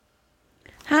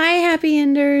Happy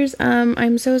Enders.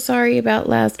 I'm so sorry about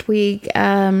last week.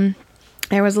 There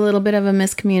was a little bit of a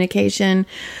miscommunication.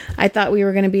 I thought we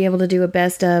were going to be able to do a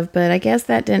best of, but I guess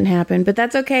that didn't happen. But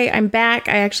that's okay. I'm back.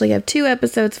 I actually have 2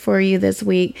 episodes for you this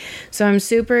week, so I'm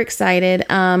super excited.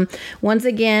 Once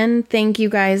again, thank you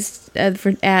guys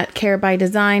at Care by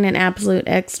Design and Absolute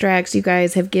Extracts. You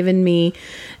guys have given me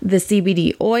the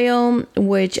CBD oil, and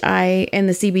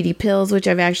the CBD pills, which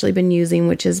I've actually been using,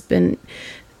 which has been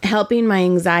helping my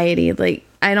anxiety. Like,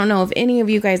 I don't know if any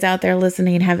of you guys out there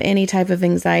listening have any type of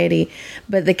anxiety,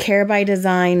 but the Care by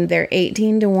Design, they're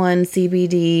 18-to-1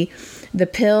 CBD. The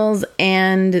pills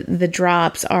and the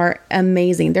drops are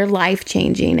amazing. They're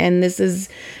life-changing. And this is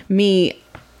me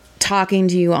talking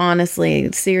to you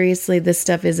honestly. Seriously, this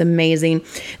stuff is amazing.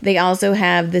 They also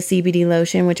have the CBD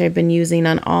lotion, which I've been using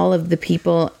on all of the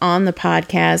people on the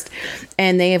podcast,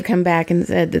 and they have come back and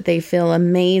said that they feel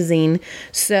amazing.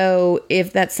 So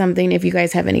if that's something, if you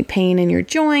guys have any pain in your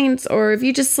joints, or if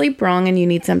you just sleep wrong and you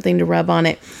need something to rub on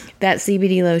it, that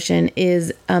CBD lotion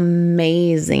is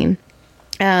amazing.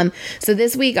 So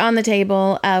this week on the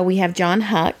table, we have John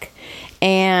Huck.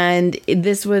 And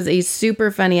this was a super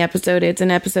funny episode. It's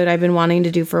an episode I've been wanting to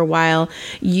do for a while.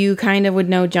 You kind of would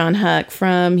know John Huck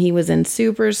he was in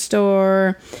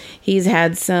Superstore. He's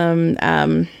had some,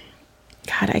 God,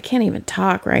 I can't even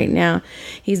talk right now.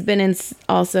 He's been in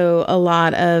also a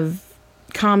lot of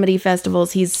comedy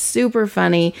festivals. He's super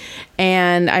funny,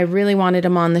 and I really wanted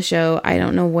him on the show. I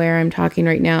don't know where I'm talking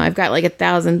right now. I've got like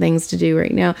 1,000 things to do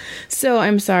right now, so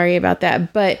I'm sorry about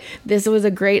that, but this was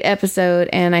a great episode,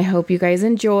 and I hope you guys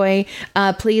enjoy.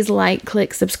 Please like,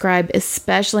 click, subscribe,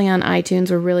 especially on iTunes.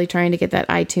 We're really trying to get that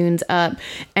iTunes up,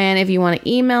 and if you want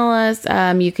to email us,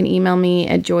 you can email me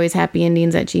at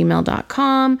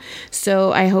joyshappyendings@gmail.com.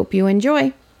 So I hope you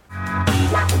enjoy.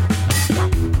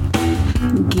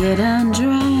 Get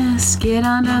undressed, get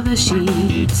under the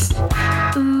sheets.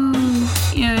 Ooh,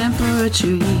 you're in for a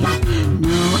treat.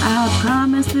 No, I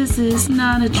promise this is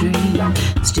not a dream.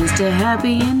 It's just a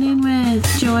happy ending with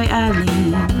Joy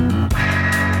Eileen.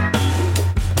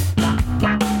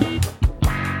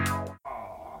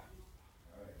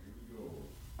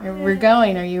 We're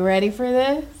going. Are you ready for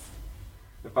this?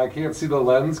 If I can't see the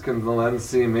lens, can the lens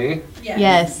see me?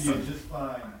 Yes. You're just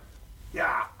fine.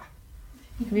 Yeah.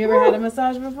 Have you ever had a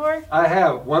massage before? I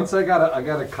have. Once I got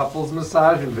a couples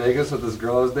massage in Vegas with this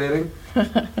girl I was dating,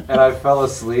 and I fell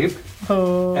asleep,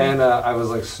 and I was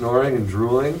like snoring and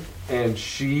drooling, and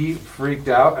she freaked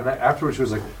out, and afterwards she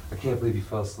was like, "I can't believe you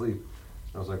fell asleep."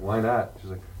 And I was like, "Why not?" She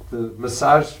was like, "The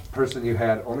massage person you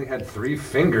had only had 3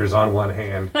 fingers on one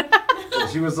hand." And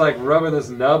she was like rubbing this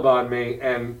nub on me,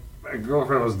 and my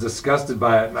girlfriend was disgusted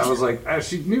by it, and I was like,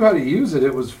 she knew how to use it.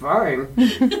 It was fine.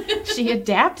 She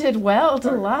adapted well to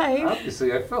life.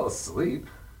 Obviously, I fell asleep.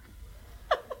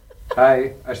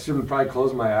 I shouldn't probably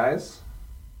close my eyes.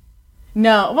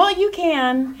 No, well, you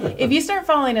can. If you start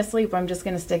falling asleep, I'm just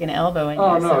going to stick an elbow in you.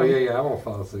 Oh, no, so. yeah, I won't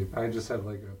fall asleep. I just had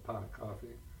like a pot of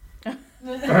coffee.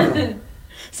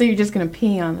 So you're just going to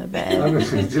pee on the bed.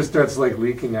 It just starts like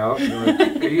leaking out. And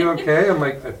like, are you okay? I'm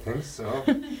like, I think so.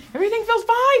 Everything feels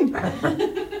fine.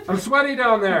 I'm sweaty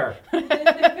down there.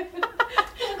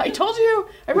 I told you.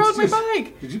 I rode my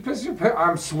bike. Did you piss your pants?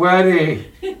 I'm sweaty.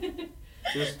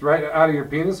 Just right out of your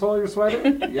penis hole you're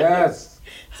sweating? Yes.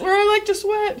 That's where I like to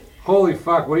sweat. Holy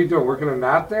fuck, what are you doing? Working a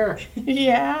knot there?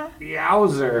 Yeah.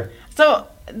 Yowzer. So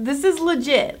this is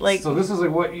legit. So this is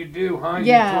like what you do, huh?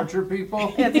 Yeah. You torture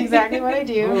people? That's exactly what I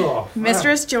do. Oh,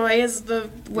 Mistress Joy is the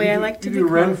way I like to you be do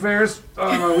called. Ren fairs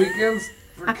on my weekends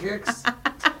for kicks?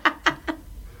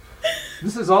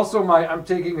 This is also I'm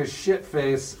taking a shit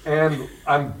face and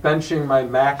I'm benching my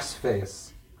max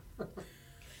face.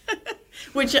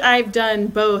 Which I've done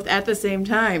both at the same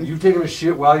time. You've taken a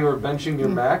shit while you were benching your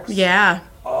max? Yeah.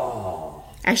 Oh.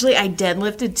 Actually, I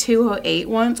deadlifted 208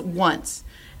 once.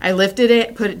 I lifted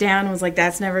it, put it down, and was like,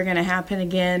 that's never going to happen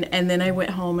again. And then I went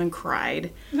home and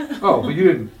cried. Oh, but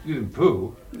you didn't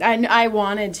poo. I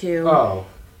wanted to. Oh.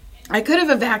 I could have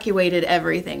evacuated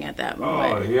everything at that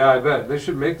moment. Oh, yeah, I bet. They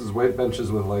should make those weight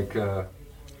benches with like, oh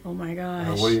my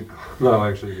gosh. what do you call... No,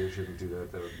 actually, they shouldn't do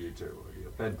that. That would be a terrible idea.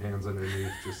 Bedpans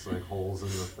underneath, just like holes in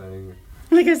the thing.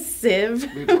 Like a sieve.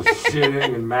 People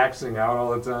shitting and maxing out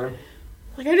all the time.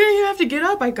 Like, I didn't even have to get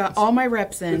up. I got all my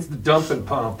reps in. It's the dump and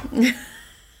pump.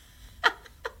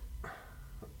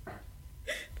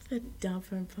 The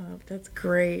dump and pump. That's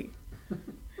great.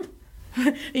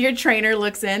 Your trainer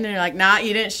looks in and you're like, nah,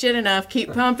 you didn't shit enough.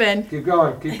 Keep pumping. Keep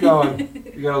going. You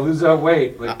gotta lose that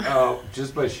weight. Like,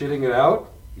 just by shitting it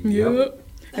out? Yep.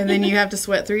 And then you have to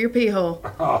sweat through your pee hole.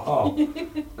 Oh,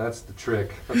 that's the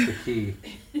trick. That's the key.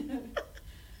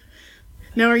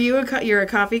 Now, are you you're a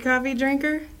coffee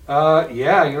drinker?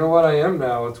 Yeah, you know what? I am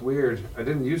now. It's weird. I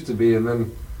didn't used to be, and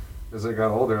then as I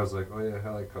got older, I was like, oh yeah, I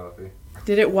like coffee.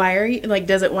 Did it wire you? Like,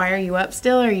 does it wire you up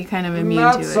still, or are you kind of immune to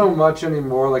it? Not so much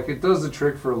anymore. Like, it does the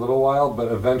trick for a little while,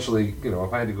 but eventually, you know,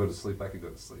 if I had to go to sleep, I could go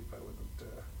to sleep. I wouldn't.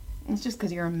 It's just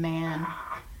because you're a man.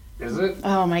 Is it?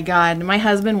 Oh my God. My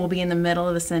husband will be in the middle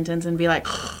of the sentence and be like,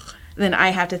 then I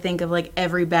have to think of like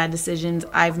every bad decisions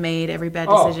I've made, every bad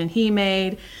decision he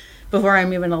made before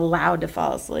I'm even allowed to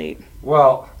fall asleep.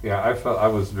 Well, yeah, I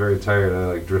was very tired. I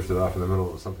like drifted off in the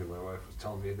middle of something my wife was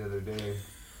telling me the other day.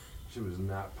 She was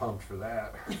not pumped for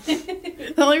that.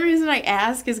 The only reason I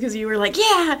ask is because you were like,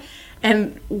 yeah.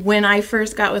 And when I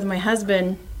first got with my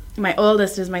husband, my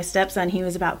oldest is my stepson. He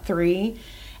was about 3.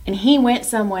 And he went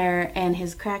somewhere, and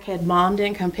his crackhead mom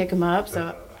didn't come pick him up,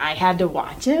 so I had to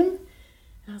watch him. And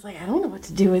I was like, I don't know what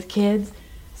to do with kids.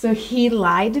 So he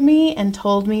lied to me and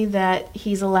told me that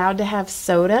he's allowed to have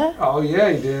soda. Oh,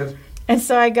 yeah, he did. And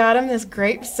so I got him this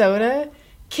grape soda.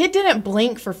 Kid didn't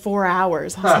blink for 4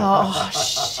 hours. I was like, oh,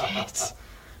 shit.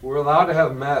 We're allowed to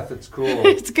have meth. It's cool.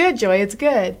 It's good, Joy. It's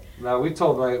good. Now, we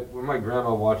told when my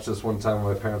grandma watched this one time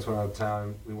when my parents went out of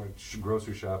town. We went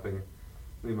grocery shopping.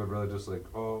 Me and my brother just like,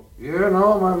 oh, yeah,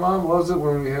 no, my mom loves it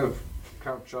when we have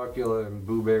Count Chocula and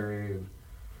Boo Berry. And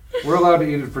we're allowed to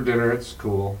eat it for dinner. It's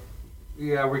cool.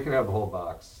 Yeah, we can have the whole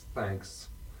box. Thanks.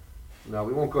 No,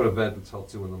 we won't go to bed until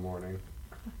 2 in the morning.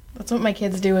 That's what my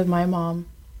kids do with my mom.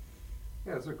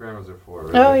 Yeah, that's what grandmas are for,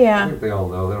 right? Oh, yeah. I think they all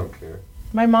know. They don't care.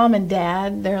 My mom and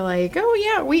dad, they're like, oh,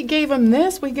 yeah, we gave him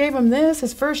this,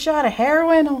 his first shot of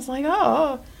heroin. I was like,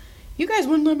 oh, you guys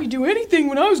wouldn't let me do anything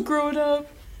when I was growing up.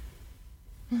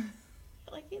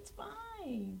 Like, it's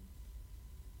fine.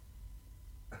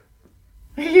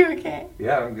 Are you okay?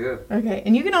 Yeah, I'm good. Okay,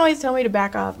 and you can always tell me to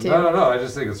back off, too. No, I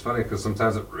just think it's funny because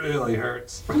sometimes it really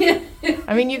hurts.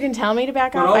 I mean, you can tell me to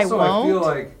back But off, also, I won't. I feel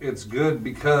like it's good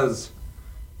because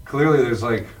clearly there's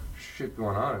like shit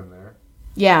going on in there.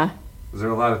 Yeah. Is there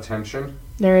a lot of tension?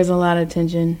 There is a lot of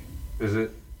tension. Is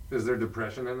there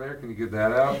depression in there? Can you get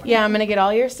that out? Yeah, I'm going to get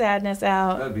all your sadness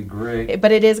out. That'd be great.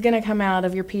 But it is going to come out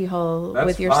of your pee hole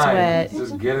with your fine. sweat.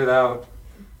 Just get it out.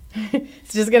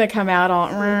 It's just going to come out all...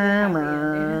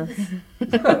 What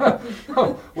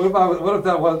if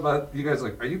that was you guys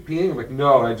like, are you peeing? I'm like,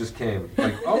 no, I just came.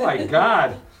 Like, oh my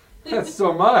God, that's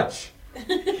so much.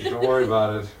 Don't worry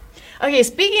about it. Okay,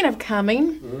 speaking of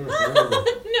coming,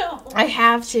 No. I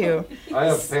have to. I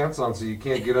have pants on, so you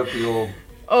can't get up the old...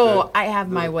 I have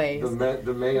my ways.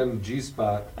 The man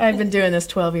G-spot. I've been doing this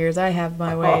 12 years. I have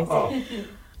my ways. Oh.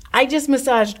 I just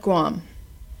massaged Guam.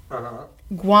 Uh-huh.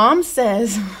 Guam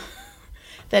says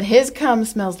that his cum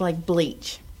smells like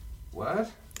bleach. What?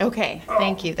 Okay,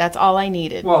 thank you. That's all I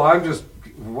needed. Well,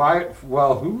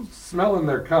 who's smelling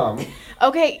their cum?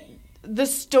 Okay, the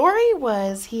story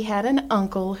was he had an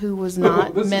uncle who was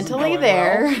not mentally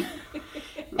there.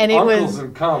 And it Uncles was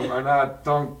and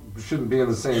cum shouldn't be in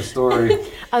the same story.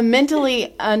 a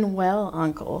mentally unwell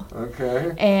uncle.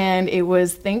 Okay. And it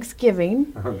was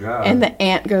Thanksgiving. Oh God. And the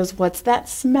aunt goes, "What's that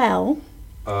smell?"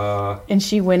 And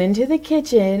she went into the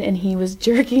kitchen and he was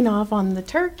jerking off on the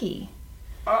turkey.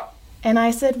 And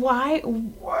I said, why?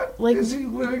 What? Like, is he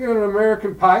living in an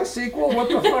American Pie sequel? What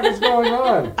the fuck is going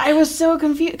on? I was so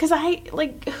confused because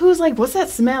who's like, what's that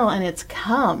smell? And it's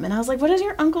cum. And I was like, what does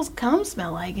your uncle's cum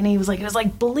smell like? And he was like, it was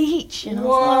like bleach. And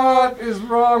What is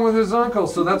wrong with his uncle?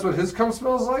 So that's what his cum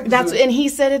smells like? And he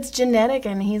said it's genetic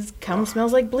and his cum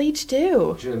smells like bleach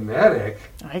too. Genetic?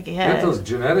 I guess. Get those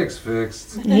genetics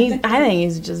fixed. I think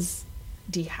he's just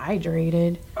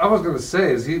dehydrated. I was going to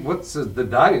say, what's the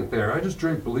diet there? I just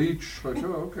drink bleach. Like,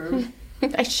 oh, okay.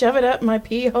 I shove it up my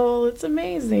pee hole. It's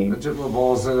amazing. I dip my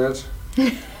balls in it.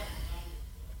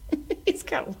 He's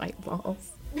got white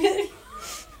balls.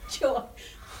 Joy.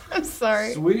 I'm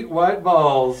sorry. Sweet white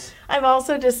balls. I've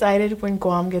also decided when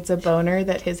Guam gets a boner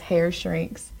that his hair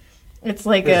shrinks. It's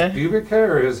like His pubic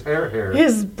hair or his hair?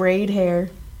 His braid hair.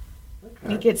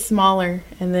 Okay. It gets smaller,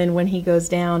 and then when he goes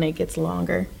down, it gets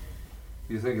longer.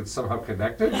 You think it's somehow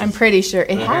connected? I'm pretty sure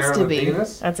it The has hair to and the be.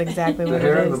 penis? That's exactly The what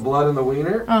hair it and is. the blood and the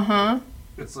wiener? Uh-huh.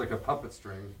 It's like a puppet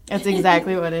string. That's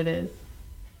exactly what it is.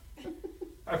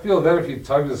 I feel that if you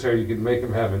tugged his hair, you could make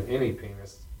him have an innie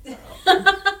penis. If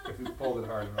you pulled it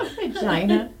hard enough.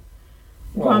 Vagina.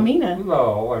 Well, Guamina.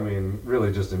 No, I mean,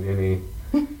 really just an innie.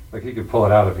 Like, he could pull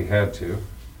it out if he had to.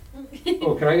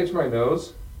 Oh, can I itch my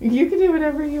nose? You can do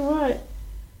whatever you want.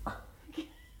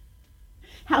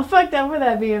 How fucked up would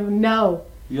that be? No.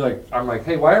 I'm like,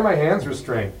 hey, why are my hands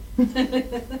restrained?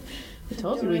 I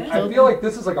told you we I feel like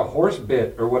this is like a horse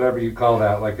bit or whatever you call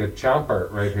that, like a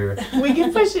chomper right here. We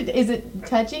can push it. Is it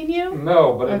touching you?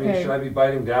 No, but I mean, Okay. should I be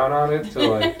biting down on it to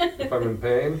like if I'm in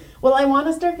pain? Well, I want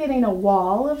to start getting a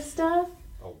wall of stuff.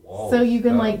 A wall. So of you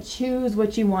can stuff. like choose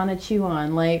what you want to chew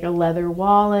on, like a leather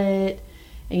wallet,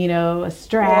 you know, a Well, I'm not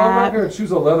strap. gonna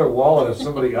choose a leather wallet if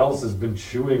somebody else has been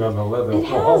chewing on the leather It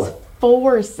has wallet.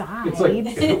 4 sides. It's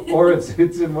like, or it's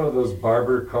in one of those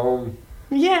barber comb.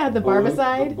 yeah, the blue-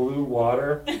 barbicide. The blue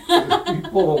water. You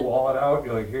pull the wallet out.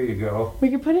 You're like, here you go. We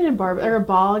could put it in or a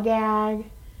ball gag,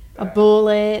 a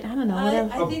bullet. I don't know.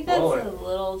 Whatever. I think that's bullet. a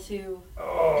little too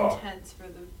Oh. intense for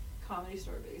the Comedy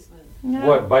Store basement. No.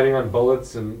 What? Biting on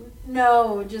bullets and.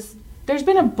 No, just There's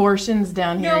been abortions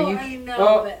down here. no. You I know,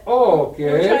 Oh, but oh,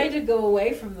 we're okay. trying to go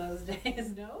away from those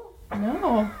days. No.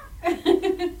 no.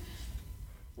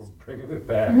 We're bringing it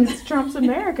back. It's Trump's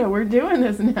America. We're doing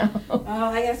this now. Oh,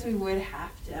 I guess we would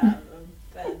have to have them.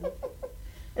 But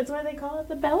It's why they call it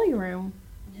the belly room.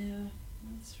 yeah,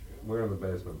 that's true. We're in the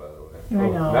basement, by the way. I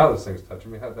Oh, know. now this thing's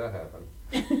touching me. How'd that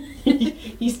happen?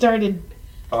 He started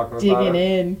Talking about digging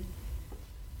it? in.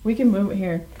 We can move it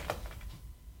here.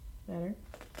 Better.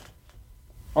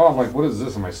 Oh, I'm like, what is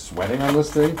this? Am I sweating on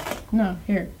this thing? No,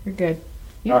 here. You're good.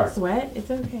 You All don't right. sweat.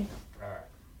 It's okay. All right.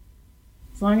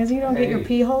 As long as you don't get your Hey.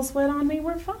 pee hole sweat on me,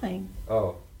 we're fine. Oh.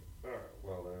 All right.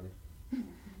 Well then.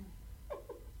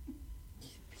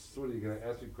 So what are you gonna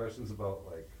ask me questions about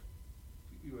like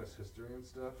U.S. history and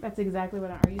stuff? That's exactly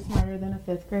what Are you smarter than a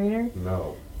 5th grader?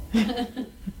 No.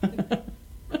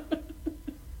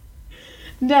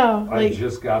 No, I like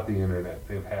just got the internet.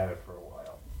 They've had it for a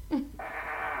while.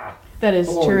 Ah, that is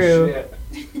holy true. shit.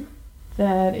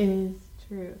 That is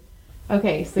true.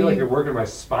 Okay, I so feel like you, you're working my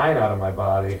spine out of my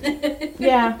body.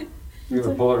 yeah. You're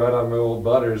gonna pull it right on my old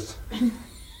butters. That's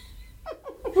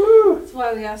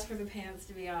why we asked for the pants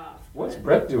to be off. What's but-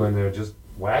 Brett doing there? Just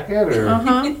whack it, or?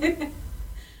 Uh-huh.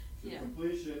 Yeah.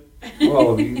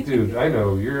 Well, dude, I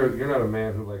know you're not a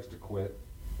man who likes to quit.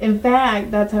 In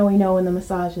fact, that's how we know when the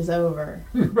massage is over.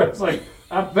 Brett's like,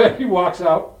 I'm bet he walks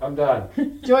out. I'm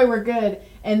done. Joy, we're good.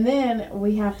 And then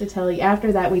we have to tell you,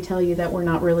 after that, we tell you that we're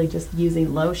not really just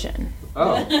using lotion.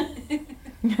 Oh,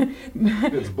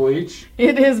 it's bleach.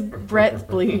 It is Brett's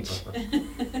bleach. I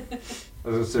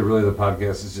was gonna say, really, the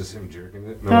podcast is just him jerking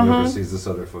it. No one Uh-huh. ever sees this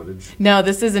other footage. No,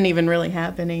 this isn't even really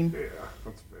happening. Yeah,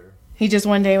 that's fair. He just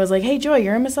one day was like, hey, Joy,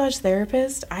 you're a massage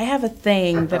therapist? I have a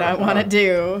thing that I want to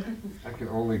do I can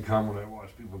only come when I watch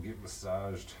people get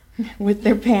massaged. with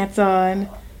their pants on.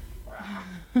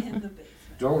 In the basement.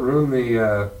 Don't ruin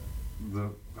the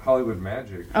Hollywood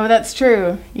magic. Oh, that's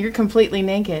true. You're completely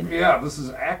naked. Yeah, this is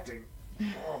acting.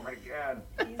 Oh my god.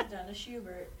 He's done a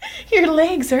Schubert. Your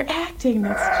legs are acting.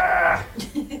 Ah,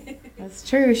 That's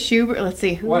true. Schubert, let's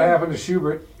see. Who? what happened to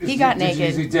Schubert? He got Is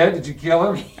naked. he dead? Did you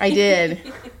kill him? I did.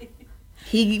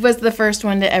 He was the first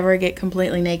one to ever get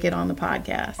completely naked on the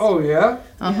podcast. Oh yeah.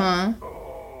 Uh-huh.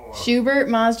 Oh. Schubert,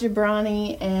 Maz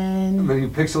Jobrani, And and then you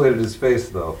pixelated his face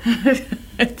though.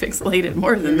 pixelated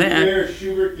more than that. There,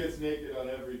 Schubert gets naked on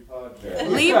every podcast.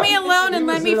 Leave me alone and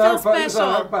let me feel This is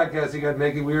our special. podcast. He got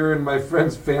naked. We were in my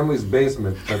friend's family's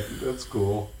basement. That's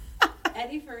cool.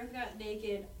 Eddie Firth got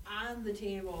naked on the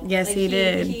table. Yes, he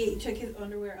did. He took his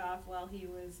underwear off while he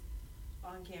was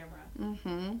on camera.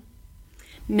 Mm-hmm.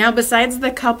 Now, besides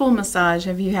the couple massage,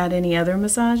 have you had any other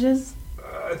massages?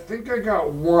 I think I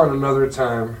got one another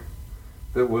time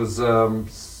that was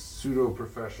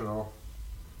pseudo-professional,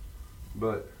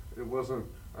 but it wasn't,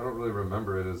 I don't really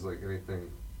remember it as like anything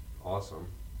awesome.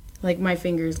 Like my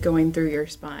fingers going through your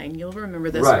spine. You'll remember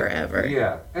this forever.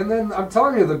 Yeah. And then I'm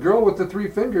telling you, the girl with the 3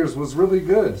 fingers was really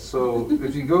good. So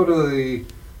if you go to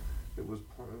it was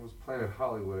Planet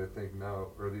Hollywood, I think now,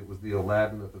 or it was the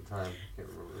Aladdin at the time. I can't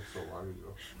remember, it was so long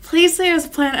ago. Please say it was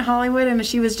Planet Hollywood and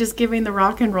she was just giving the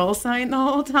rock and roll sign the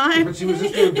whole time. But she was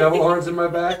just doing devil horns in my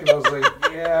back, and I was like,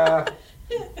 yeah.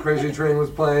 Crazy Train was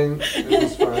playing. It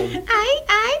was fine. I.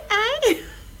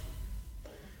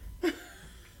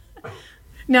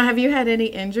 Now, have you had any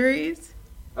injuries?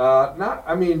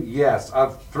 Yes,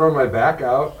 I've thrown my back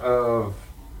out of,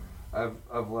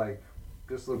 I've like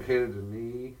dislocated a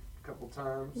knee a couple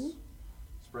times,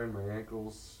 sprained my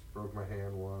ankles, broke my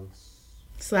hand once.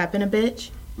 Slapping a bitch?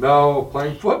 No,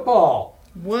 playing football.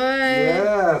 What?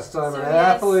 Yes, I'm So an yes.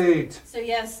 athlete. So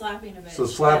yes, slapping a bitch. So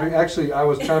slapping, actually, I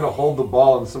was trying to hold the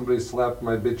ball and somebody slapped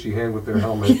my bitchy hand with their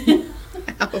helmet and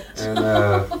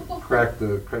cracked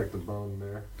the bone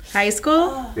there. High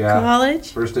school? Yeah.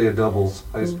 College? First day of doubles,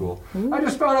 high school. I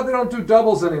just found out they don't do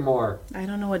doubles anymore. I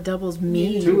don't know what doubles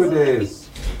mean. 2 a days.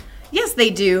 Yes, they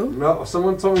do. No,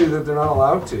 someone told me that they're not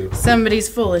allowed to. Somebody's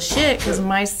full of shit because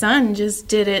my son just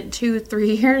did it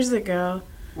 2-3 years ago.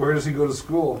 Where does he go to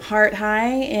school? Hart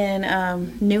High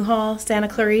in Newhall, Santa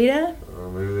Clarita.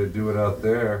 Maybe they do it out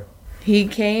there.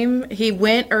 He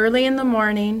went early in the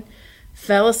morning,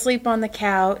 fell asleep on the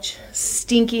couch,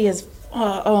 stinky as,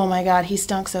 oh my God, he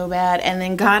stunk so bad, and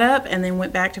then got up and then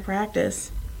went back to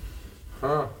practice.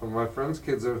 Huh. Well, my friend's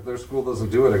kids, their school doesn't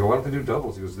do it. I go, why don't they do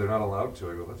doubles? He goes, they're not allowed to.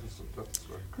 I go, that's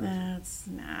crazy. That's,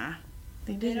 nah.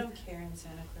 They don't care in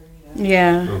Santa Clarita. They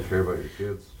Yeah. don't care about your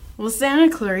kids. Well,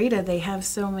 Santa Clarita, they have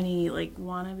so many, like,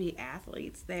 wannabe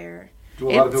athletes there. Do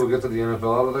a lot of people get to the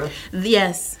NFL out of there?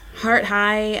 Yes, Hart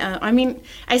High. I mean,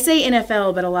 I say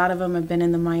NFL, but a lot of them have been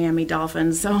in the Miami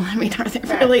Dolphins. So, I mean, are they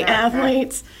really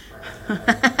athletes?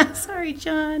 Sorry,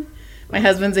 John. My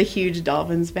husband's a huge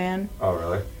Dolphins fan. Oh,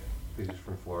 really? He's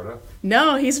from Florida?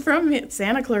 No, he's from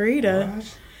Santa Clarita.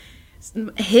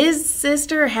 What? His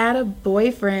sister had a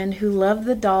boyfriend who loved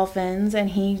the Dolphins,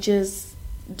 and he just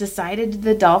decided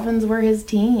the Dolphins were his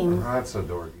team. That's a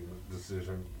dorky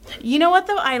decision. You know what,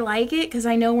 though? I like it because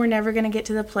I know we're never going to get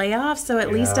to the playoffs, so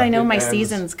at least I know it my ends.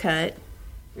 season's cut.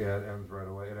 Yeah, it ends right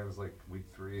away. It ends like week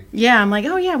 3. Yeah, I'm like,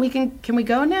 oh yeah, we can we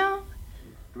go now?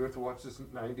 Do we have to watch this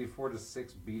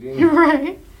 94-6 beating?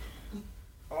 Right.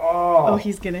 Oh. Oh,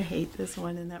 he's going to hate this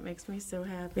one, and that makes me so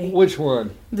happy. Which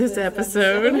one? This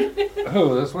episode.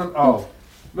 Oh, this one? Oh.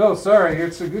 No, sorry.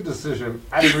 It's a good decision.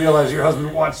 I didn't realize your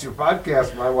husband watched your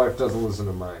podcast. My wife doesn't listen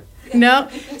to mine. No,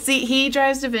 see, he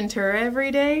drives to Ventura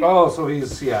every day. Oh, so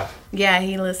he's, yeah. Yeah,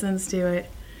 he listens to it.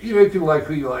 You make him like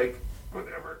who you like.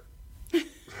 Whatever.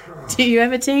 Do you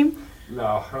have a team?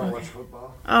 No, I don't watch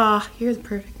football. Oh, you're the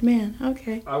perfect man.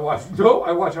 Okay. I watch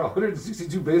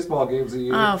 162 baseball games a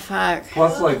year. Oh, fuck.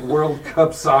 Plus, like, World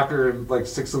Cup soccer at, like,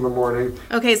 6 in the morning.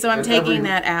 Okay, so I'm And taking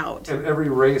that out. And every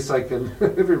race I can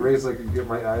get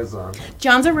my eyes on.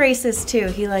 John's a racist, too.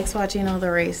 He likes watching all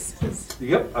the races.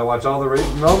 Yep, I watch all the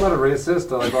races. No, I'm not a racist.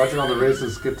 I like watching all the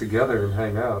races get together and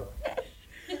hang out.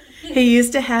 He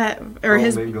used to have, or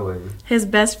Mingling. his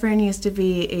best friend used to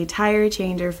be a tire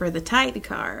changer for the Tide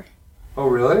car. Oh,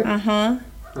 really? Uh-huh.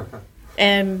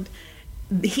 And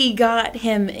he got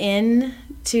him in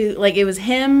to, like, it was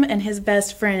him and his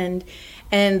best friend,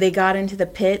 and they got into the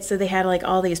pit, so they had, like,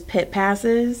 all these pit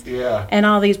passes. Yeah. And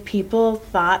all these people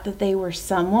thought that they were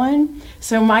someone.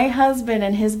 So my husband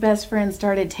and his best friend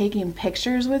started taking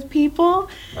pictures with people.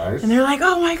 Nice. And they're like,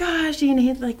 oh, my gosh. And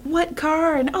he's like, what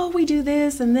car? And, oh, we do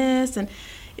this and this. And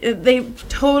they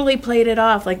totally played it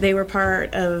off like they were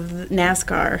part of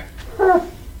NASCAR.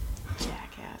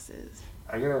 Jackasses.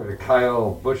 I got into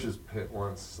Kyle Busch's pit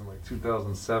once in like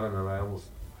 2007, and I almost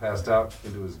passed out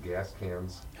into his gas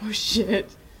cans. Oh,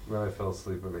 shit. And then I fell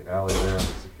asleep in the alley there, and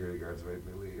the security guards made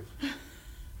me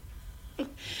leave.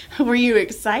 Were you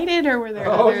excited, or were there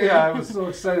Oh, other... yeah, I was so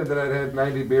excited that I'd had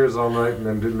 90 beers all night and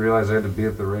then didn't realize I had to be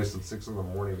at the race at 6 in the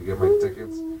morning to get my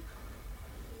tickets.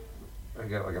 I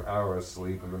got like an hour of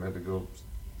sleep and then had to go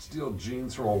steal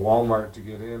jeans from a Walmart to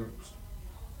get in.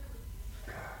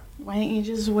 Why didn't you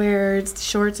just wear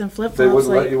shorts and flip-flops? They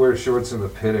wouldn't let you wear shorts in the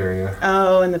pit area.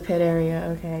 Oh, in the pit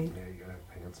area, okay. Yeah, you gotta have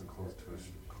pants and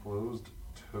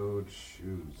closed-toed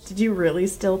shoes. Did you really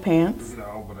steal pants?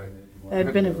 No, but I...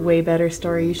 That'd been a way better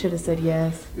story. You should have said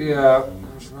yes. Yeah,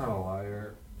 I'm just not a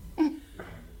liar. I'm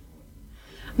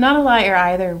not a liar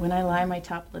either. When I lie, my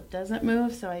top lip doesn't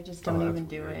move, so I just don't that's even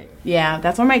do weird. it. Yeah,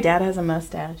 that's why my dad has a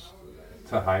mustache.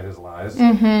 To hide his lies?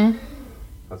 Mm-hmm.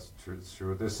 That's true. It's true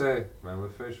what they say. Men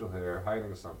with facial hair are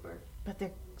hiding something. But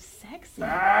they're sexy.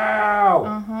 Ow!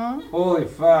 Uh-huh. Holy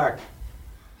fuck.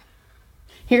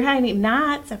 You're hiding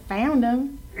knots. I found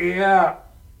them. Yeah.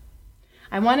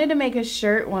 I wanted to make a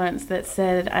shirt once that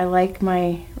said, I like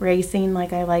my racing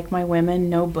like I like my women,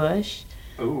 no bush.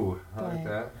 Ooh, I like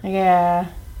that. Yeah.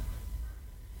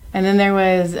 And then there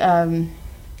was,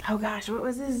 oh gosh, what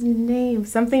was his name?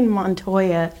 Something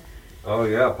Montoya. Oh,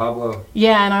 yeah, Pablo.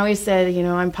 Yeah, and I always said, you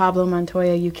know, I'm Pablo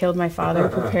Montoya. You killed my father.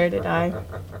 Prepare to die.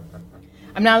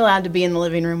 I'm not allowed to be in the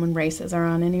living room when races are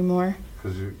on anymore.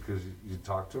 Because you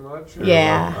talk too much? Or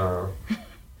Yeah. well,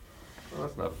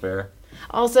 that's not fair.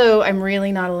 Also, I'm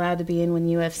really not allowed to be in when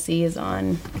UFC is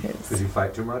on. Did you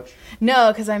fight too much?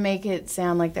 No, because I make it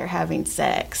sound like they're having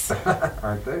sex.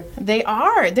 Aren't they? They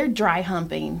are. They're dry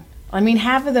humping. I mean,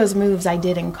 half of those moves I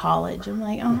did in college. I'm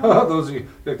like, oh. Oh, those are you.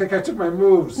 I think I took my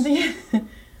moves.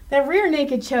 That rear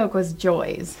naked choke was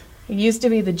Joy's. It used to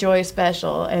be the Joy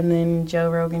special, and then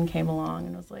Joe Rogan came along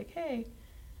and was like, hey,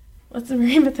 what's the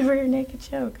name of the rear naked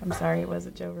choke? I'm sorry, it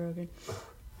wasn't Joe Rogan.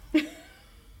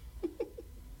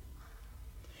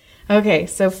 Okay,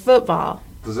 so football.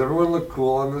 Does everyone look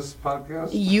cool on this podcast?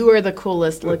 You are the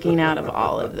coolest looking out of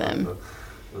all of them.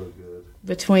 Oh, good.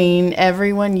 Between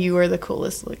everyone, you are the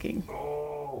coolest looking.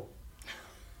 Oh.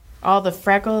 All the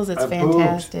freckles, it's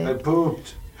fantastic. I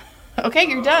pooped. Okay,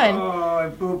 you're done. Oh,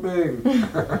 I'm pooping.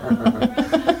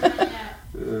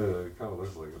 It kind of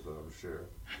looks like it, though, I'm sure.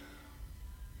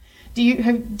 Do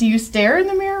you stare in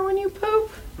the mirror when you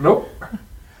poop? Nope.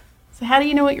 So how do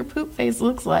you know what your poop face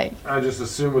looks like? I just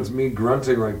assume it's me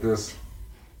grunting like this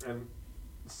and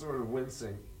sort of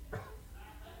wincing.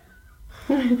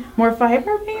 More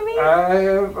fiber, maybe? I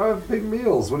have big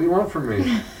meals. What do you want from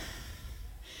me?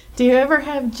 Do you ever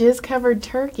have jizz-covered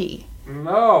turkey?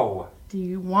 No. Do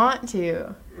you want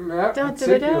to? Not Da, da, da, da.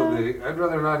 particularly. I'd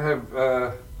rather not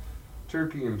have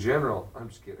turkey in general. I'm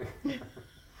just kidding.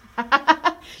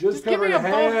 Just give me covered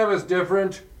a bowl. ham is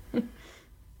different.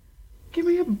 Give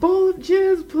me a bowl of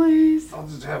jizz, please. I'll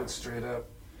just have it straight up.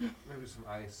 Maybe some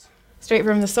ice. Straight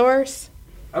from the source?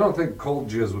 I don't think cold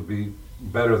jizz would be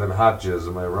better than hot jizz.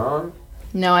 Am I wrong?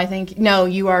 No,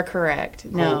 you are correct.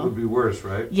 Cold No. would be worse,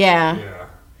 right? Yeah. Yeah.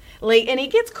 Like, and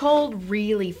it gets cold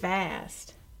really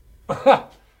fast. Okay.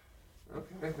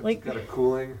 It's Like- got a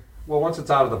cooling. Well, once it's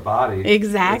out of the body,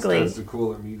 Exactly. it starts to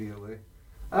cool immediately.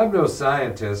 I'm no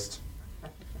scientist.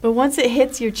 But once it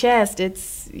hits your chest,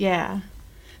 yeah.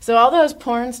 So all those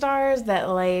porn stars that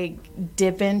like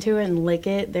dip into it and lick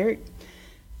it,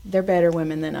 they're better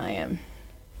women than I am.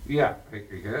 Yeah, I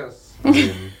guess. I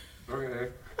mean, okay.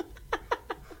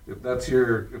 If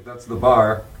that's the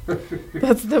bar.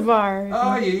 That's the bar.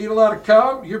 Oh, you eat a lot of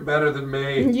cum? You're better than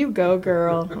me. You go,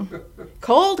 girl.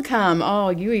 Cold cum. Oh,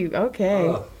 okay.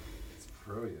 Ugh, it's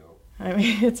froyo. I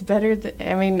mean, it's better.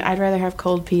 I'd rather have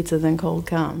cold pizza than cold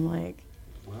cum. Like,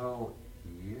 Well,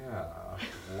 yeah.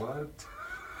 What?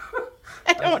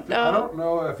 I don't know. I don't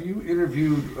know. If you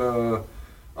interviewed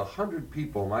 100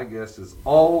 people, my guess is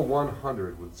all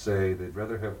 100 would say they'd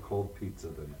rather have cold pizza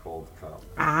than cold cum.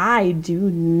 I do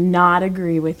not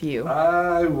agree with you.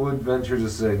 I would venture to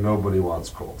say nobody wants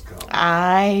cold cum.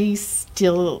 I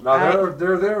still. Now,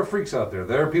 there are freaks out there.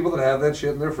 There are people that have that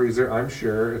shit in their freezer. I'm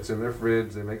sure it's in their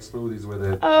fridge. They make smoothies with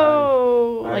it.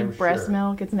 Oh, I'm like breast sure.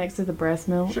 milk. It's next to the breast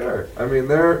milk. Sure. I mean,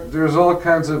 there's all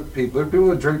kinds of people. There are people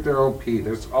that drink their own pee.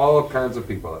 There's all kinds of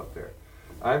people out there.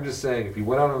 I'm just saying, if you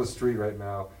went out on the street right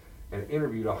now and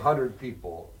interviewed 100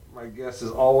 people, my guess is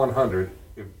all 100,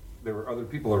 if there were other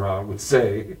people around, would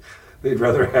say they'd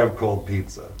rather have cold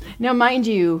pizza. Now, mind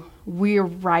you, we're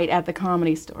right at the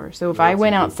Comedy Store. So if That's I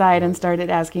went a good outside point. and started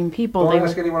asking people, Don't they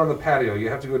ask anyone on the patio. You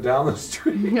have to go down the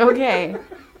street. okay.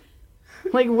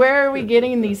 Like, where are we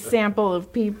getting these sample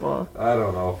of people? I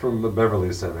don't know, from the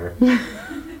Beverly Center.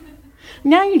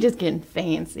 Now you're just getting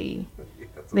fancy.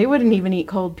 That's They wouldn't even eat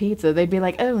cold pizza. They'd be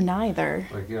like, oh, neither.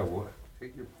 Like, yeah, what?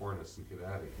 Take your pornus and get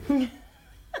out of here.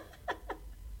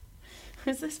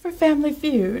 Is this for Family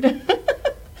Feud?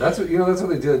 That's what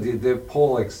they did. They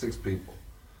poll like 6 people.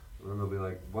 And then they'll be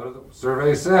like, what the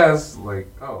survey says? Like,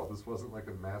 oh, this wasn't like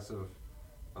a massive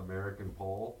American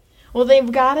poll. Well,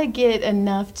 they've got to get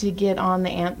enough to get on the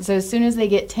answer. So as soon as they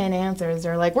get 10 answers,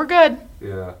 they're like, we're good.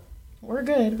 Yeah. We're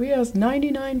good. We asked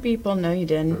 99 people. No, you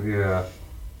didn't. Yeah.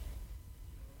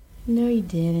 No, you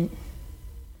didn't.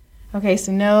 Okay,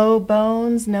 so no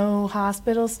bones, no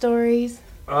hospital stories.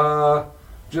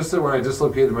 Just that when I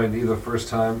dislocated my knee the first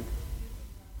time,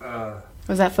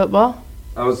 Was that football?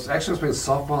 I was playing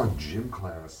softball in gym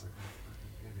class.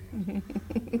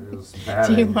 It was bad.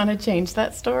 Do you want to change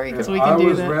that story? Because we I can do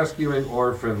was that. rescuing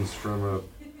orphans from a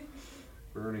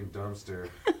burning dumpster.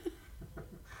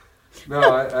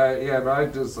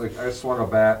 I swung a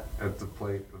bat at the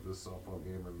plate of this softball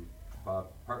game, and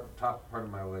top part of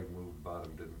my leg moved,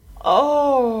 bottom didn't.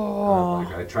 Oh.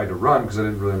 I tried to run because I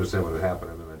didn't really understand what had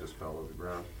happened, and then I just fell to the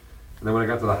ground. And then when I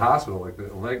got to the hospital,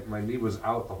 my knee was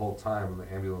out the whole time in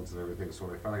the ambulance and everything. So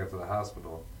when I finally got to the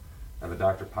hospital, and the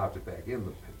doctor popped it back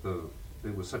in,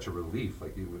 it was such a relief.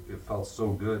 Like it felt so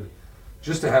good,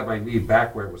 just to have my knee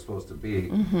back where it was supposed to be.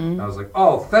 Mm-hmm. And I was like,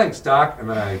 "Oh, thanks, doc." And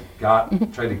then I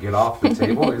tried to get off the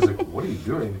table. He's like, "What are you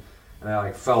doing?" And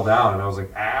I fell down, and I was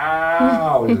like,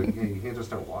 "Ow!" He's like, "Yeah, you can't just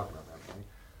start walking on that thing."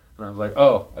 And I was like,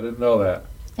 "Oh, I didn't know that."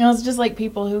 It's just like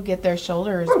people who get their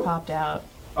shoulders popped out.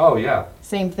 Oh yeah,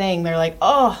 Same thing. They're like,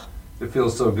 oh. it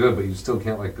feels so good, but you still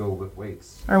can't let go with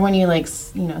weights. Or when you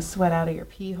sweat out of your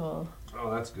pee hole. Oh,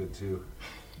 that's good too.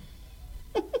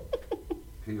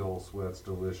 Pee hole sweat's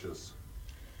delicious.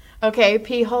 Okay,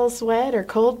 pee hole sweat or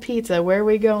cold pizza? Where are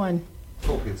we going?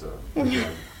 Cold pizza.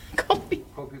 Again. Cold pizza.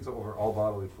 Cold pizza over all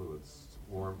bodily fluids.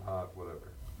 Warm, hot,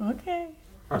 whatever. Okay.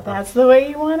 If that's the way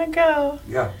you want to go.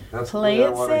 Yeah, that's Play the way I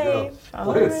it want to go. safe.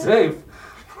 Play it Alright. safe.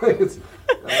 It's,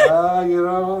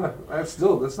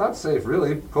 it's not safe,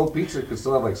 really. Cold pizza could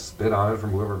still have like spit on it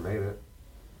from whoever made it.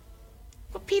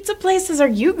 What pizza places are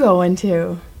you going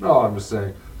to? No, I'm just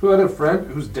saying. Who had a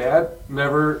friend whose dad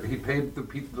he paid the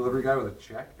pizza delivery guy with a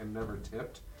check and never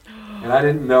tipped. And I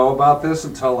didn't know about this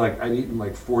until like I'd eaten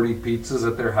like 40 pizzas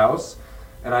at their house.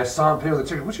 And I saw him pay with a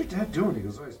check. What's your dad doing? He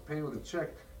goes, oh, he's paying with a check.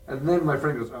 And then my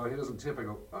friend goes, oh, he doesn't tip. I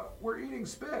go, we're eating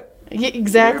spit. Yeah,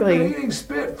 exactly. We've been eating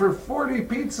spit for 40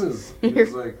 pizzas. He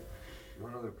was like, you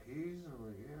want another piece? I'm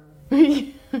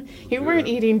like, yeah. You weren't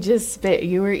eating just spit.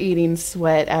 You were eating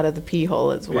sweat out of the pee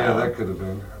hole as well. Yeah, that could have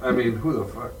been. I mean, who the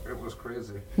fuck? It was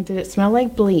crazy. Did it smell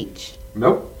like bleach?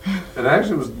 Nope. It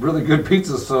actually was really good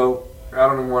pizza, so I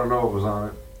don't even want to know what was on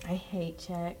it. I hate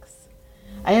checks.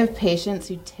 I have patients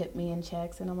who tip me in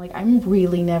checks, and I'm like, I'm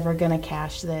really never going to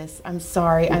cash this. I'm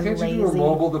sorry, I'm lazy. Can't you do a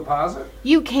mobile deposit?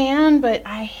 You can, but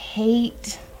I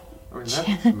hate... I mean,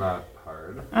 that's not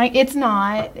hard. It's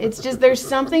not. It's just there's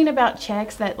something about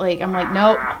checks that, like, I'm like,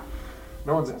 nope.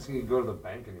 No one's asking you to go to the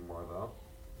bank anymore, though.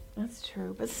 That's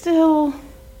true, but still,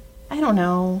 I don't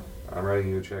know. I'm writing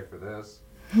you a check for this.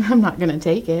 I'm not going to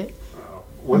take it.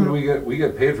 When do we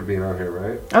get paid for being on here,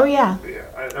 right? Oh, yeah.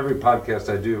 Yeah, every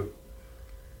podcast I do,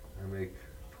 I make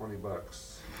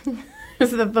 $20.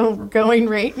 Is the going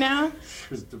rate now?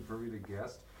 Just for me to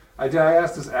guess. I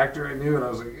asked this actor I knew, and I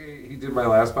was like, hey, he did my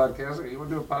last podcast. Like, you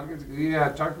want to do a podcast? Goes, yeah, I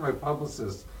talked to my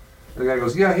publicist. And the guy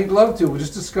goes, yeah, he'd love to. We'll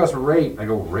just discuss rate. I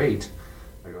go, rate?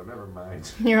 I go, never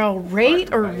mind. You're all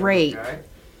rate or rape?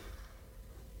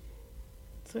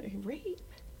 So, rape?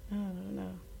 I don't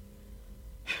know.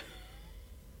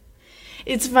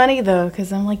 It's funny, though,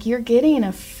 because I'm like, you're getting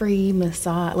a free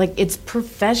massage. Like, it's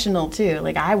professional, too.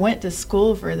 Like, I went to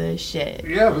school for this shit.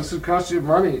 Yeah, this would cost you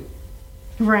money.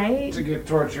 Right? To get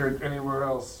tortured anywhere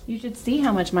else. You should see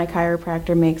how much my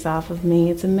chiropractor makes off of me.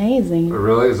 It's amazing. Oh,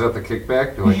 really? Is that the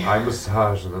kickback? You're like, I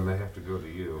massage, and then they have to go to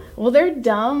you. Well, they're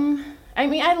dumb. I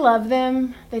mean, I love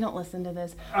them. They don't listen to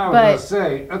this. I was going to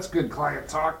say, that's good client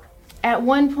talk. At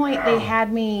one point, they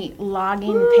had me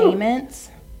logging payments.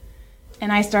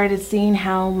 And I started seeing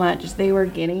how much they were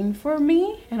getting for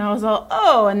me. And I was all,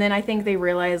 oh. And then I think they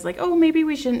realized, like, oh, maybe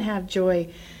we shouldn't have Joy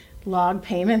log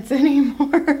payments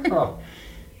anymore. Oh.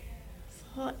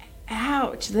 So,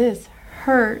 ouch, this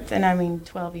hurts. And I mean,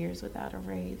 12 years without a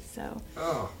raise, so.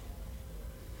 Oh.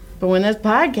 But when this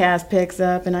podcast picks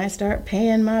up and I start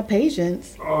paying my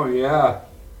patients. Oh, yeah.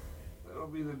 That'll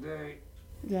be the day.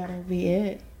 That'll be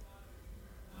it.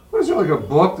 What is there, like a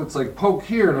book that's like, poke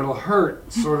here and it'll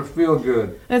hurt, sort of feel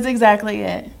good? That's exactly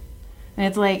it. And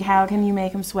it's like, how can you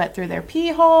make them sweat through their pee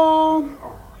hole?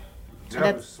 Oh,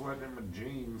 that's sweating in my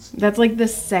jeans. That's like the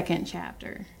second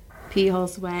chapter. Pee hole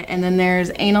sweat. And then there's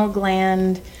anal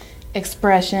gland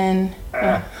expression.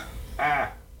 Oh,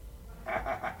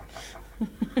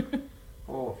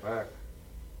 fact.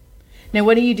 Now,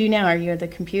 what do you do now? Are you at the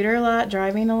computer a lot,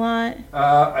 driving a lot?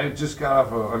 I just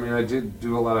got off I did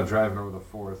do a lot of driving over the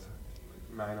 4th.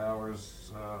 9 hours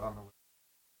on the way.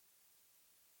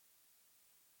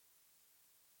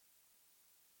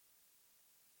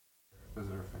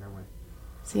 Visit our family.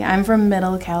 See, I'm from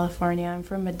Middle California. I'm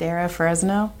from Madera,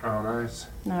 Fresno. Oh, nice.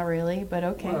 Not really, but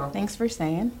okay. Well, thanks for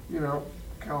saying.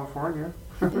 California.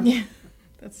 Yeah,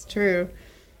 that's true.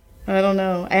 I don't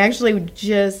know. I actually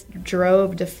just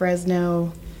drove to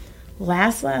Fresno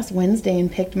last Wednesday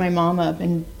and picked my mom up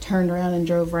and turned around and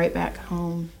drove right back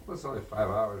home. Well, it's only 5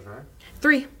 hours, right?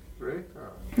 3. 3? Oh.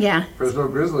 Yeah. Fresno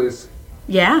Grizzlies.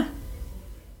 Yeah.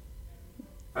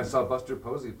 I saw Buster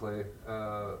Posey play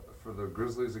for the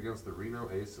Grizzlies against the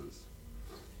Reno Aces.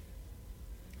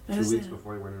 2 weeks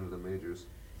before he went into the majors.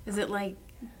 Is it like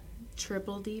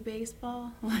Triple D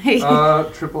baseball?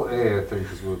 Triple A, I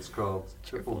think is what it's called.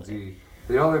 Triple D.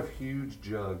 They all have huge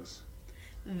jugs.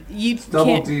 It's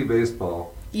double D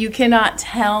baseball. You cannot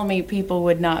tell me people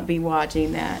would not be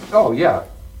watching that. Oh, yeah.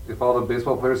 If all the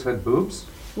baseball players had boobs?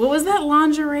 What was that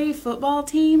lingerie football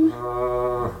team?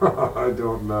 I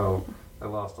don't know. I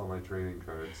lost all my trading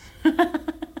cards.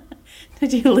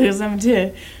 Did you lose them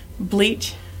to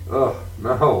bleach? Oh,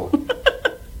 no.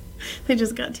 They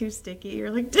just got too sticky. You're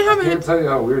like, damn it. I can't tell you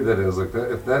how weird that is. Like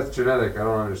that, if that's genetic, I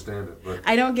don't understand it. But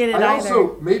I don't get it I either.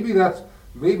 Also,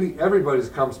 maybe everybody's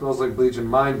cum smells like bleach and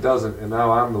mine doesn't, and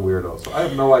now I'm the weirdo. So I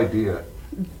have no idea.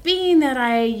 Being that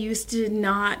I used to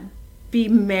not be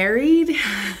married,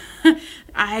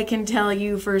 I can tell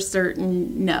you for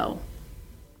certain no.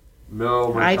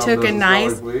 No, I took a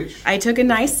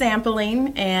nice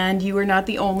sampling, and you were not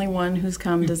the only one whose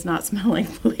cum does not smell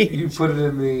like bleach. You put it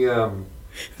in the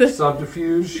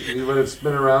subterfuge, and you let it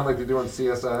spin around like they do on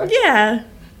CSI? Yeah.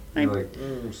 You're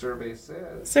like, survey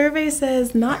says. Survey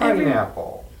says not every...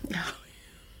 Pineapple.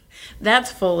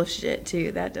 That's full of shit,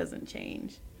 too. That doesn't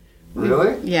change.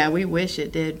 Really? Yeah, we wish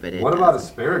it did, but it What about doesn't.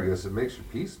 asparagus? It makes your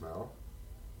pee smell.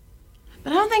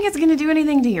 But I don't think it's going to do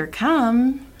anything to your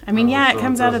cum. I mean, Oh, yeah, so it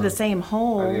comes it out of the doesn't- same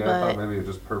hole, I thought but maybe it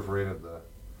just perforated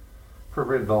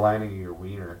the lining of your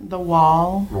wiener. the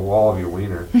wall. The wall of your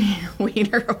wiener.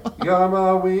 Wiener wall. You're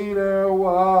my wiener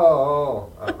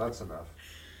wall. Oh, that's enough.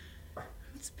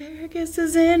 Asparagus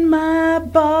is in my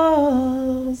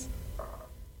balls.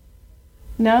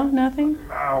 No, nothing?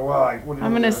 Oh, well, what do you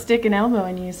I'm going to want stick an elbow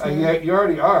in you soon. Yeah, you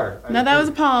already are. No, that was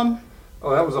a palm.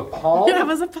 Oh, that was a palm? That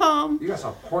was a palm. You got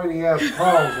some pointy-ass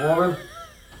palms, woman.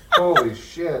 Holy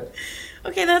shit.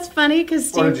 Okay, that's funny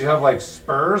because What, did Steve... you have, like,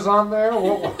 spurs on there?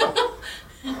 What?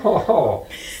 Oh,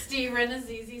 Steve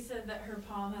Renazizi said that her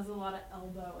palm has a lot of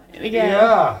elbow in it.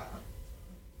 yeah.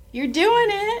 You're doing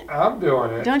it. I'm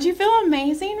doing it. Don't you feel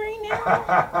amazing right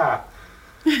now?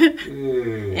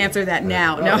 Yeah. Answer that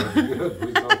now. No. That's good.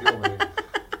 Please don't kill me.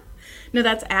 No,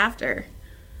 that's after.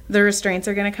 The restraints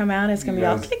are going to come out. It's going to be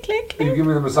all Yes. click, click, You click. give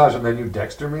me the massage and then you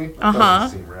Dexter me? That Uh-huh.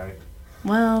 doesn't seem right.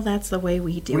 Well, that's the way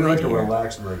we do We it like a here.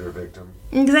 relaxed murder victim.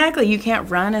 Exactly. You can't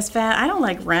run as fast. I don't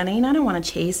like running. I don't want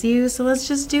to chase you, so let's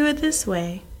just do it this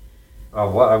way. Oh,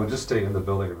 well, I would just stay in the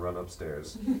building and run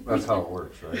upstairs. That's how it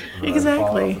works, right? And then I'd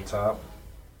fall Exactly. off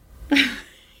the top.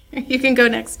 You can go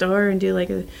next door and do like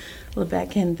a little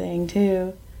backhand thing,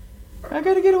 too. I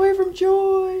got to get away from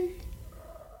Joy.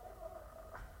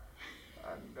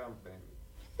 I'm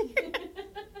dumping.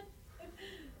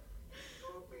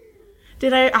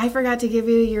 I forgot to give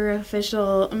you your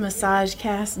official Massage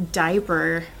Cast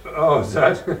diaper. Oh, is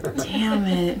that? Damn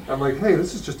it. I'm like, hey,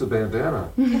 this is just a bandana.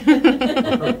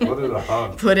 Put it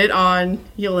on. Put it on.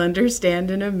 You'll understand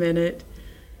in a minute.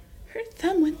 Her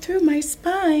thumb went through my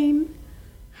spine.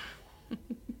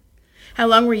 How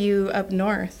long were you up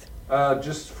north?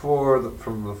 Just from the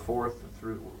 4th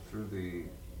through the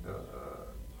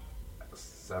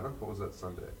 7th. What was that,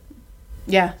 Sunday?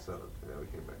 Yeah. 7th. Yeah, we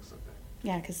came back Sunday.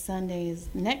 Yeah, because this Sunday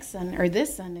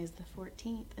is the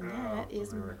 14th, and that it's a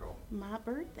is miracle. my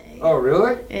birthday. Oh,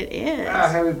 really? It is.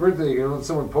 Happy birthday. You gonna let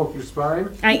someone poke your spine?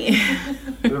 I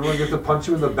Did everyone get to punch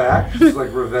you in the back? Just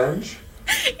like revenge?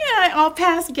 Yeah, all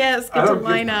past guests get to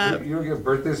line up. You don't get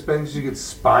birthday spankings, you get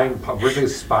birthday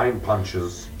spine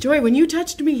punches. Joy, when you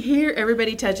touched me here,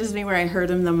 everybody touches me where I hurt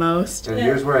them the most. And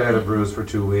here's where I had a bruise for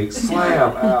 2 weeks.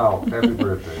 Slam! Ow. Happy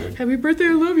birthday. Happy birthday,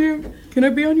 I love you. Can I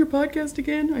be on your podcast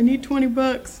again? I need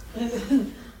 $20.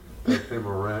 I pay my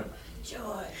rent.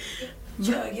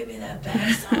 Joy, give me that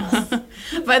back sauce.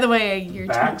 By the way, your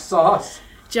Back sauce?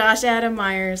 Josh Adam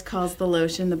Myers calls the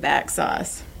lotion the back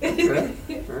sauce. Okay.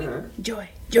 All right.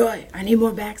 Joy, I need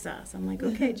more back sauce. I'm like,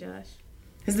 okay, Josh.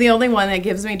 He's the only one that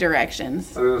gives me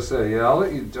directions. I was gonna say, yeah, I'll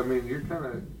let you. I mean, you're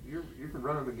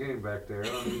running the game back there. I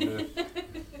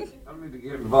don't need to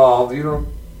get involved. You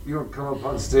don't come up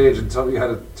on stage and tell me how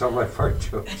to tell my fart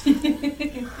jokes.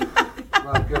 I'm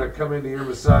not gonna come into your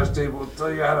massage table and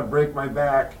tell you how to break my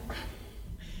back.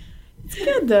 It's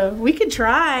good, though. We could I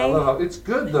try. love how it's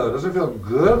good though. Doesn't it feel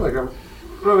good? Like I'm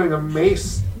rubbing a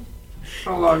mace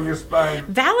along your spine.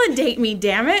 Validate me,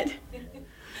 damn it.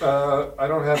 I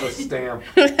don't have a stamp.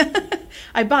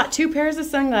 I bought 2 pairs of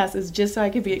sunglasses just so I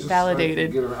could be Just so I can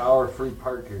validated. get an hour free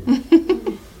parking.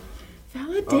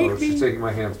 Validate Oh, me. she's taking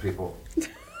my hands, people.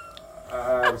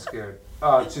 I'm scared.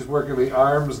 She's working the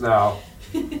arms now.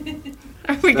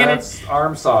 Are we gonna? That's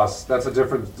arm sauce. That's a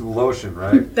different lotion,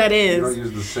 right? That You don't is.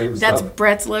 use the same That's stuff.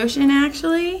 Brett's lotion,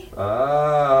 actually.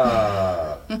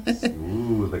 Ah,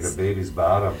 smooth like a baby's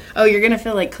bottom. Oh, you're gonna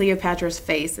feel like Cleopatra's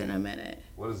face in a minute.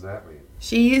 What does that mean?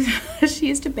 She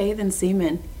used to bathe in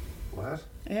semen. What?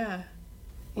 Yeah.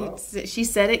 Wow. She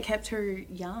said it kept her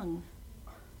young.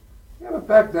 Yeah, but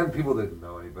back then people didn't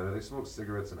know any better. They smoked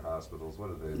cigarettes in hospitals. What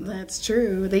did they know? That's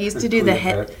true. They used to do the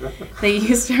head. They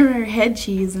used to wear head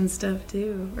cheese and stuff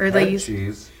too. Or they Head used.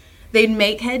 cheese, They'd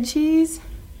make head cheese.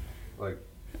 like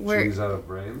Where- cheese out of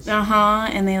brains.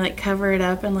 And they like cover it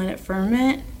up and let it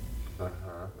ferment. And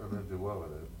then do what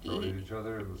with it? Throw it at each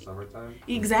other in the summertime?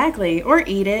 Exactly. Or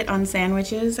eat it on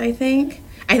sandwiches, I think.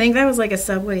 I think that was like a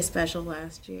Subway special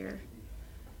last year.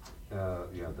 Yeah,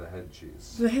 the head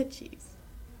cheese. The head cheese.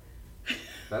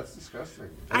 That's disgusting.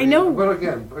 I know. But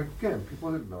again,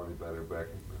 people didn't know any better back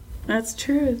in That's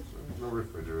true. the no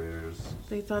refrigerators.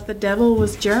 They thought the devil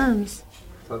was germs.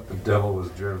 Thought the devil was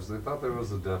germs. They thought there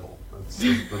was a devil.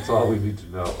 That's all we need to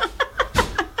know.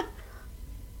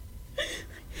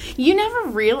 You never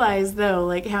realize though,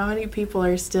 like how many people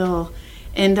are still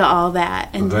into all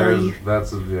that until you.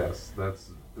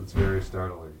 It's very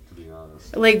startling, to be honest.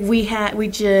 honest. Like we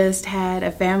just had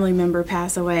a family member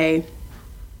pass away.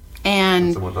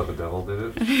 And Someone thought the devil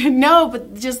did it? no,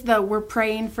 but just we're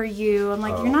praying for you. I'm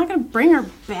like, you're not going to bring her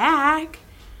back.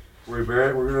 We're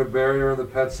going to bury her in the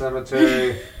pet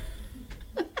cemetery.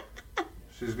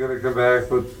 She's going to come back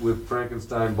with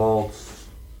Frankenstein bolts.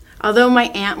 Although my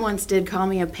aunt once did call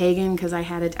me a pagan because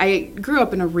I grew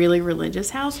up in a really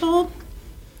religious household.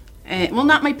 Well,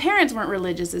 not my parents weren't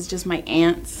religious. It's just my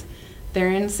aunts.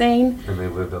 They're insane. And they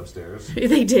lived upstairs?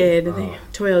 They did. They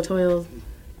toil, trouble,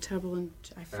 and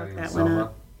I fucked that one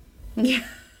up. Yeah.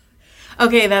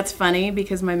 Okay, that's funny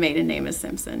because my maiden name is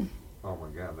Simpson. Oh my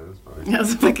god, that is funny. That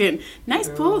was fucking nice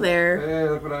pull there. Hey,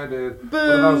 look what I did. Boom.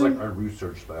 But I was like, I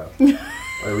researched that.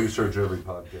 I research every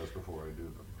podcast before I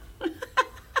do them.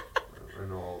 I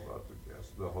know all about the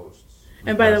guests, the hosts.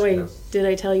 And by the way, guests. did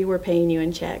I tell you we're paying you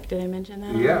in check? Did I mention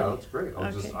that? Yeah, already? that's great.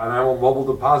 Okay. I will mobile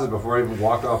deposit before I even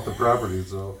walk off the property,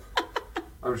 so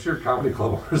I'm sure comedy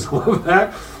club owners love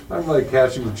that. I'm like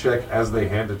cashing the check as they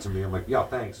hand it to me. I'm like, yeah,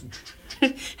 thanks.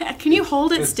 Can you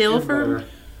hold it It's still in for?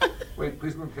 there. Wait,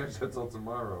 please don't catch that till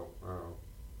tomorrow. Oh.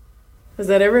 Has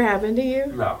that ever happened to you?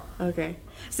 No. Okay.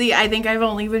 See, I think I've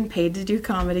only been paid to do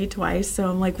comedy twice, so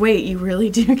I'm like, wait, you really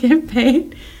do get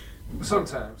paid?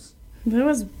 Sometimes.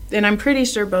 And I'm pretty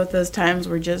sure both those times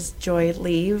were just Joy,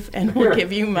 leave, and we'll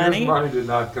give you money. His money did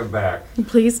not come back.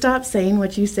 Please stop saying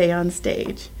what you say on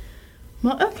stage.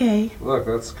 Well, okay. Look,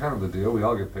 that's kind of the deal. We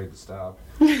all get paid to stop.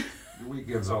 The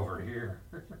weekend's over here.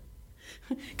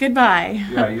 Goodbye.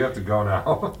 Yeah, you have to go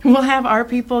now. We'll have our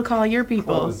people call your I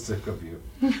people. was sick of you.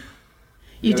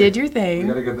 You did your We thing.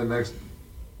 gotta get the next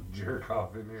jerk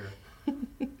off in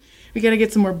here. We gotta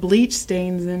get some more bleach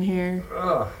stains in here.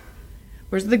 Ugh.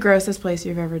 Where's the grossest place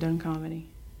you've ever done comedy?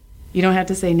 You don't have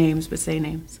to say names, but say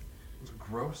names. The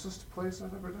grossest place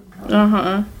I've ever done comedy?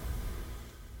 Uh-huh.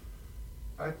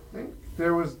 I think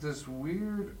there was this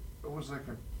weird, it was like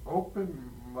an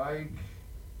open mic.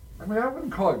 I mean, I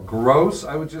wouldn't call it gross.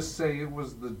 I would just say it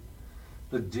was the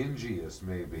dingiest,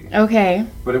 maybe. Okay.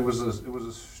 But it was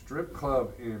a strip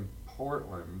club in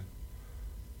Portland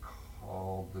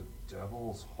called the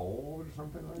Devil's Hole or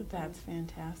something like that. That's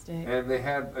fantastic. And they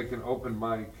had like an open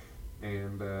mic,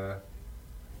 and I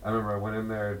remember I went in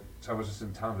there. I was just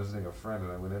in town visiting a friend,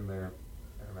 and I went in there,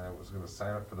 and I was going to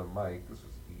sign up for the mic. This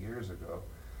was years ago,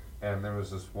 and there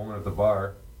was this woman at the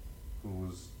bar who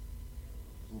was,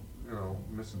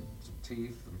 missing some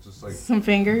teeth and just like Some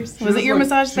fingers. she Was it your like-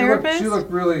 massage therapist? She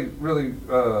looked really, really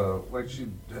like she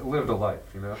lived a life,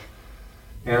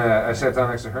 And I sat down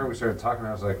next to her, and we started talking, and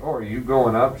I was like, oh, are you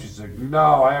going up? She's like,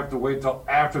 no, I have to wait till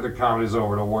after the comedy's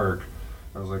over to work.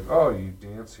 I was like, oh, you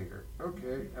dance here.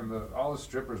 Okay. And all the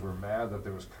strippers were mad that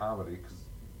there was comedy because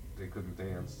they couldn't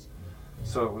dance.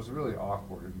 So it was really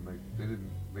awkward. And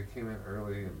they came in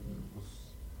early, and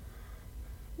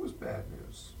it was bad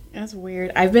news. That's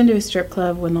weird. I've been to a strip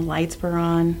club when the lights were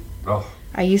on. Oh,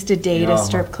 I used to date Yeah, a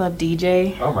strip club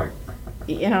DJ. oh my,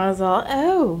 And I was all,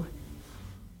 oh.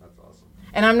 that's awesome.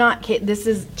 And I'm not kidding. This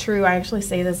is true. I actually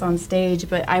say this on stage,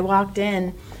 but I walked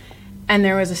in and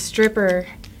there was a stripper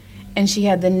and she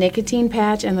had the nicotine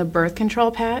patch and the birth control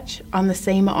patch on the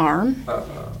same arm.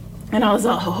 And I was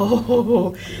all,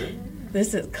 oh,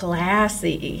 this is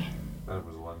classy. That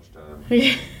was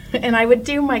lunchtime. And I would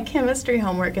do my chemistry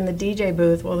homework in the DJ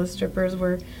booth while the strippers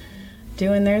were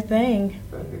doing their thing.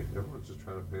 Hey, everyone's just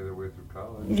trying to pay their way through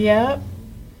college. Yep.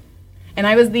 And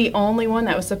I was the only one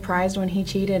that was surprised when he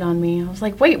cheated on me. I was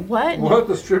like, wait, what? What?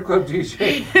 The strip club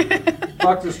DJ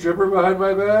fucked the stripper behind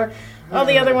my back? All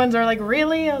the other ones are like,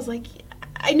 really? I was like,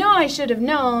 I know I should have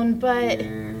known, but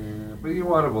Yeah, but you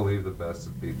want to believe the best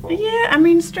of people. yeah, I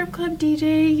mean, strip club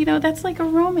DJ, that's like a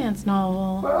romance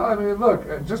novel. Well, I mean,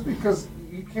 look, just because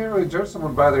you can't really judge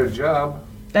someone by their job.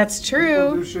 That's People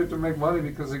do true. shit to make money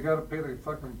because they got to pay their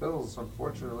fucking bills.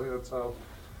 Unfortunately, that's how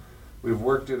we've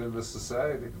worked it in this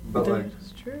society. But like,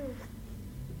 That's true.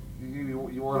 you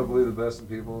want to believe the best in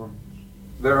people. And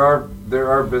there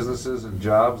are businesses and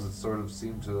jobs that sort of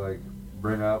seem to like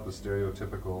bring out the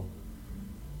stereotypical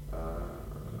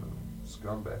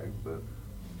scumbag, but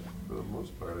for the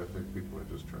most part, I think people are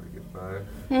just trying to get by.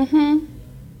 Mm-hmm.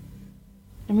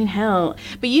 I mean, hell.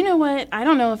 But you know what? I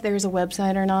don't know if there's a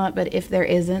website or not, but if there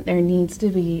isn't, there needs to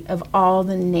be of all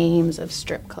the names of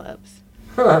strip clubs.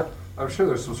 I'm sure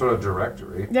there's some sort of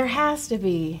directory. There has to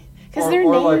be. Because Or, their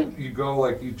or name... like you go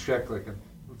like you check like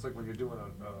it's like when you're doing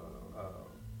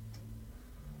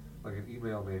like an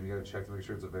email name, you gotta check to make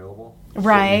sure it's available.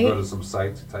 Right. So you go to some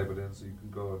sites, you type it in, so you can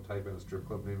go and type in a strip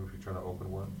club name if you're trying to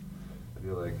open one, and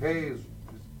you're like, hey, is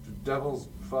the Devil's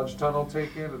Fudge Tunnel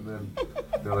taken? And then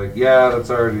they're like, yeah, that's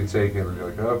already taken. And you're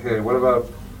like, okay, what about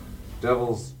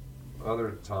Devil's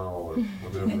other tunnel or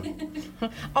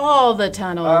whatever. All the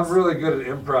tunnels. I'm really good at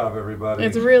improv, everybody.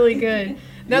 It's really good.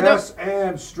 No, yes,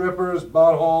 and strippers,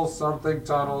 buttholes, something,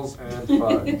 tunnels, and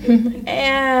fun.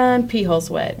 and pee hole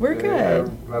sweat. We're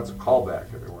good. That's a callback,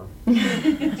 everyone.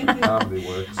 Comedy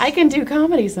works. I can do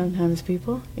comedy sometimes,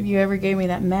 people. If you ever gave me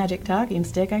that magic talking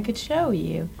stick, I could show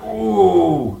you.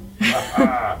 Ooh.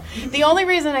 The only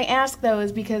reason I ask, though,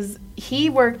 is because he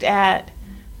worked at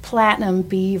Platinum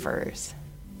Beavers.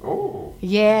 Oh.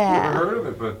 Yeah. Never heard of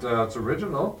it, but it's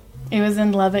original. It was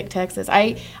in Lubbock, Texas.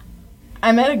 I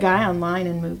met a guy online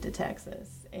and moved to Texas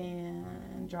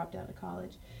and dropped out of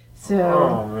college. So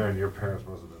Oh, man, your parents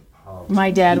must have been pumped.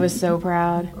 my dad was so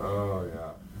proud. Oh, yeah.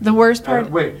 The worst part...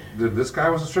 Wait, this guy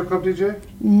was a strip club DJ?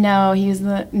 No, he was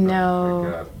the... Oh, my No.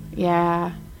 God.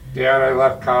 Yeah. Dad, I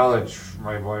left college.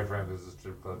 My boyfriend is a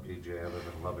strip club DJ. I live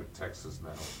in Lubbock, Texas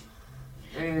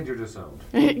now. And you're disowned.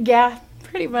 Yeah,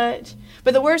 pretty much.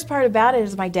 But the worst part about it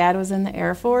is my dad was in the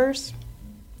Air Force,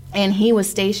 and he was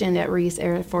stationed at Reese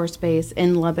Air Force Base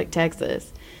in Lubbock,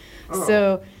 Texas. Oh.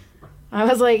 So I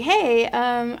was like, hey,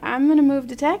 I'm going to move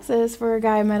to Texas for a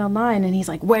guy I met online. And he's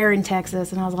like, where in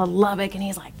Texas? And I was like, Lubbock. And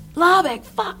he's like, Lubbock,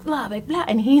 fuck Lubbock, blah.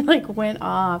 And he like went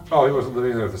off. Oh, he wasn't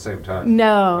living there at the same time?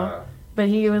 No. But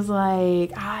he was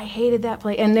like, I hated that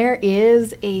place. And there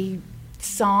is a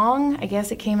song, I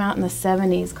guess it came out in the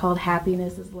 70s, called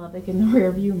Happiness is Lubbock in the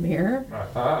Rearview Mirror.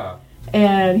 Uh-huh.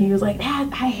 And he was like, Dad,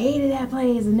 I hated that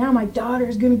place, and now my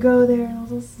daughter's going to go there. And I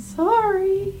was like,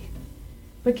 sorry.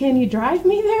 But can you drive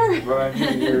me there? But I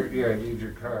need I need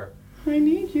your car. I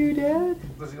need you, Dad.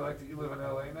 Does he like that you live in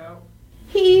LA now?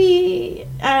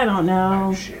 I don't know.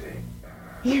 I'm shitting.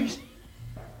 Is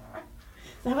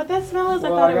that what that smell is?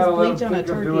 Well, I thought gotta it was let bleach them on a think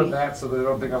I'm turkey. doing that so they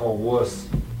don't think I'm a wuss.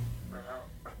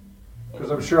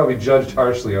 Because I'm sure I'll be judged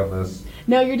harshly on this.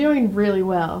 No, you're doing really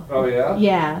well. Oh, yeah?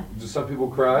 Yeah. Do some people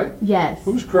cry? Yes.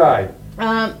 Who's cried?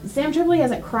 Sam Tripoli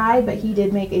hasn't cried, but he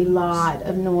did make a lot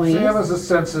of noise. Sam is a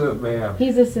sensitive man.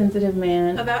 He's a sensitive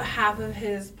man. About half of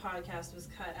his podcast was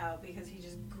cut out because he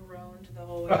just groaned the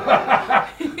whole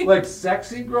way. Like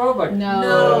sexy groan? Like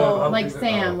No, I'm like thinking,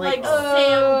 Sam, oh. like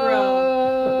Sam groaned.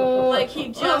 oh, Like he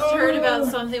just heard about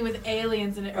something with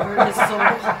aliens and it hurt his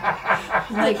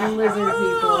soul. like lizard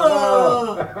people.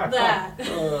 Oh,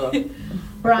 that.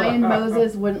 Brian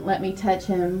Moses wouldn't let me touch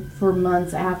him for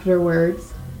months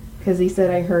afterwards because he said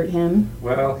I hurt him.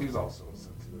 Well, he's also a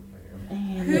sensitive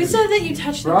man. And Who said that you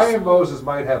touched him? Brian Moses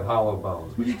might have hollow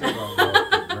bones. We still don't know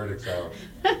if the verdict's out.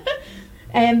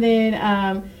 And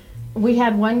then we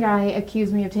had one guy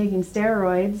accuse me of taking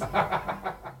steroids,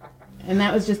 and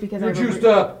that was just because You're juiced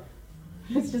up.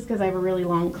 It's just because I have a really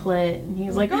long clit, and he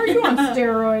was like, "Are you on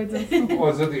steroids?" And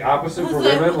Was it the opposite for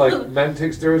women? Like men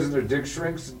take steroids and their dick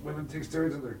shrinks, and women take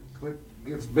steroids and their clit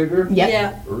gets bigger? Yep.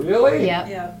 Yeah. Really? Yep.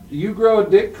 Yeah. You grow a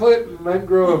dick clit and men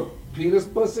grow a penis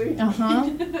pussy? Uh-huh.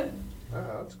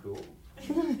 Oh, that's cool.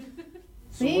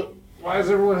 See? Why is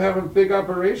everyone having big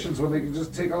operations when they can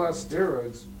just take all that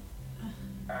steroids?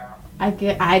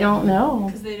 I don't know.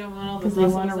 Because they don't want all the Because they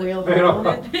muscles want a that real come They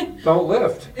with don't, it. don't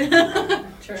lift.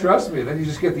 True. Trust me. Then you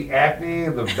just get the acne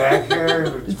and the back hair.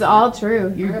 And It's all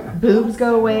true. Your Yeah. boobs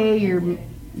go away.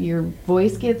 Your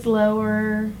voice gets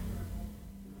lower.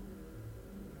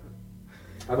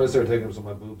 I'm gonna start taking them so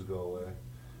my boobs go away.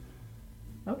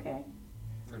 Okay,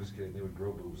 I'm just kidding. They would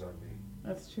grow boobs on me.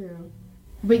 that's true.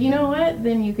 But you know what?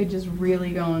 Then you could just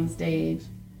really go on stage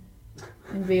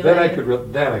and be Then like, I could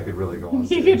really go on you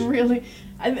stage. could really.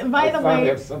 By I the finally way,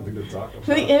 have something to talk about.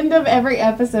 to the end of every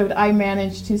episode, I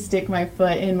managed to stick my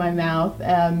foot in my mouth.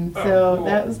 So cool.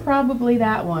 that was probably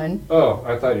that one. Oh,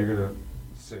 I thought you were gonna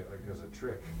say it like as a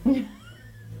trick.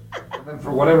 And then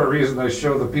for whatever reason, I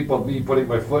show the people me putting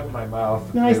my foot in my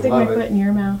mouth. No, I They stick my love it. foot in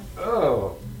your mouth.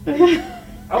 Oh,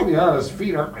 I'll be honest.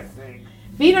 Feet aren't my thing.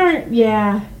 Feet aren't,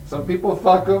 yeah. Some people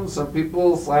fuck them. Some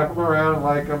people slap them around and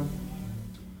like them.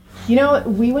 You know,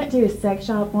 we went to a sex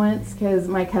shop once because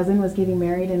my cousin was getting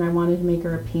married and I wanted to make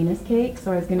her a penis cake,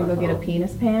 so I was going to go get a Uh-huh.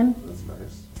 penis pan. That's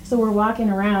nice. So we're walking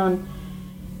around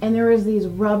and there was these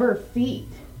rubber feet.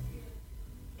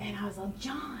 And I was like,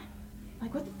 John,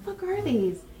 like, what the fuck are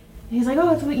these? And he's like, oh,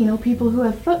 it's what, you know, people who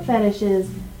have foot fetishes.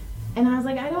 And I was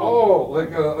like, I don't. Oh, like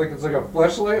it's like a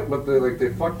fleshlight, but they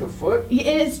fuck the foot.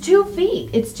 It's 2 feet.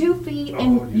 It's 2 feet,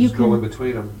 and you you just go in can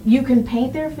between them. you can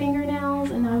paint their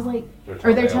fingernails. And I was like,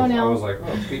 or their I toenails. was like,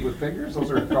 oh, feet with fingers?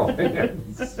 Those are called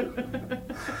hands.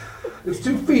 It's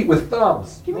 2 feet with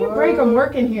thumbs. Give me a break. I'm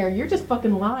working here. You're just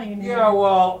fucking lying. Yeah,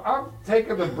 well, I'm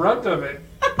taking the brunt of it.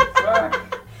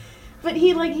 Fuck. But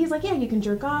he's like, yeah, you can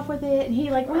jerk off with it. And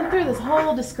he like went through this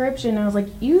whole description. And I was like,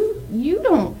 you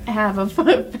don't have a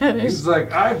foot fetish. He's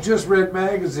like, I've just read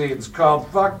magazines called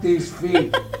Fuck These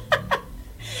Feet.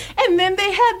 And then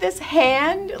they had this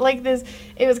hand, like this,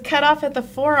 it was cut off at the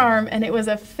forearm and it was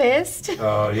a fist.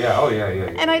 Oh, yeah.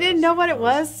 And I didn't know what it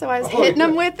was, so I was hitting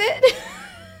him with it.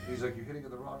 He's like, you're hitting in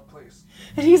the wrong place.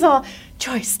 And he's all,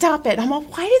 Joy, stop it. I'm all,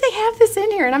 why do they have this in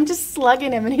here? And I'm just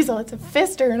slugging him. And he's all, it's a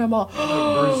fister. And I'm all,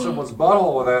 Bruise someone's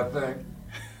butthole with that thing.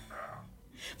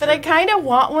 but I kind of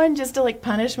want one just to like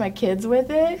punish my kids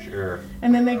with it. Sure.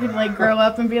 And then they could like grow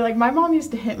up and be like, my mom used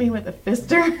to hit me with a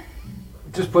fister.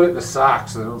 Just put it in the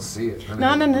socks so they don't see it. No.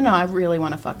 I really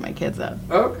want to fuck my kids up.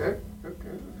 Okay.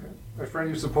 My friend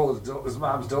used to pull his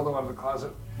mom's dildo out of the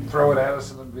closet, throw it at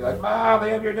us, and then be like, Mom, they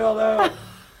have your dildo.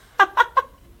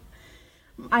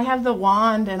 I have the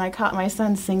wand, and I caught my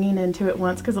son singing into it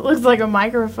once because it looks like a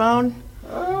microphone.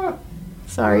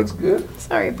 Sorry. That's good.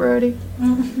 Sorry, Brody.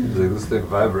 He's like, this thing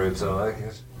vibrates, I like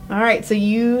it. All right, so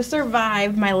you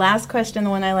survived. My last question, the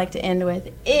one I like to end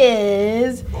with,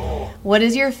 is what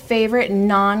is your favorite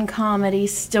non-comedy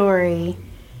story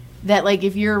that, like,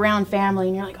 if you're around family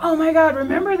and you're like, oh my God,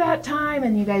 remember that time?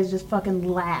 And you guys just fucking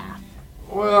laugh.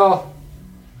 Well,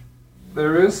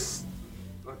 there is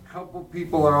a couple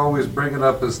people are always bringing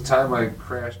up this time I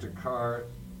crashed a car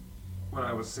when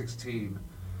I was 16.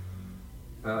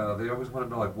 They always want to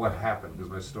know, like, what happened,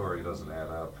 because my story doesn't add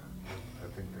up.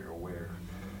 I think they're aware.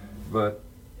 But,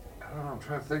 I don't know, I'm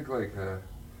trying to think, like, a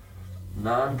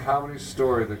non-comedy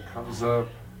story that comes up.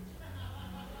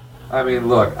 I mean,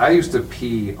 look, I used to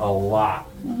pee a lot.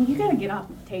 You gotta get off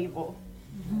the table.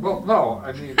 Well, no,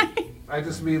 I mean, I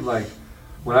just mean, like,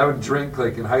 when I would drink,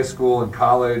 like, in high school and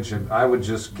college, and I would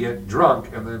just get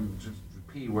drunk and then just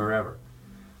pee wherever.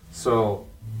 So,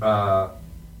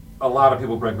 a lot of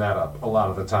people bring that up a lot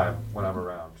of the time when I'm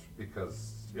around, because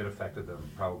it affected them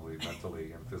probably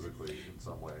mentally and physically in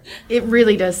some way. It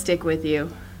really does stick with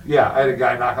you. Yeah, I had a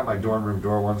guy knock on my dorm room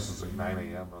door once. It was like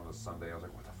 9 a.m. on a Sunday. I was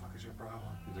like, what the fuck is your problem?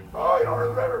 He's like, oh, you don't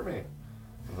remember me. I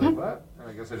was like, what? And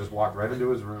I guess I just walked right into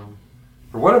his room.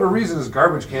 For whatever reason, his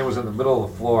garbage can was in the middle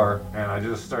of the floor, and I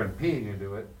just started peeing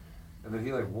into it. And then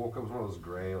he like woke up, it was one of those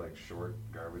gray, like short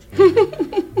garbage cans.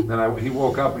 Then he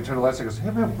woke up, he turned the lights on, and goes,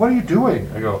 hey man, what are you doing?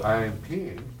 I go, I am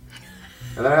peeing.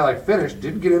 And then I like finished,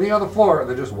 didn't get any on the floor, and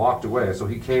then just walked away. So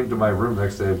he came to my room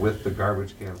next day with the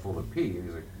garbage can full of pee, and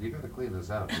he's like, you gotta clean this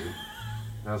out, dude.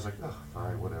 And I was like, oh,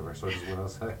 fine, whatever. So I just went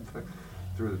outside,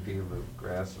 threw the pee in the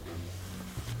grass, and then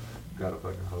got a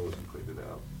fucking hose and cleaned it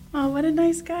out. Oh, what a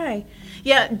nice guy.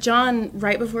 Yeah, John,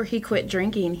 right before he quit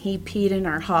drinking, he peed in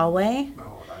our hallway.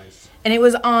 Oh, nice. And it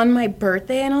was on my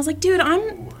birthday, and I was like, dude,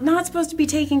 I'm not supposed to be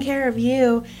taking care of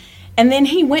you. And then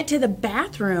he went to the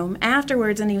bathroom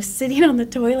afterwards, and he was sitting on the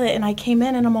toilet, and I came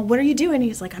in, and I'm like, what are you doing?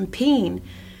 He's like, I'm peeing.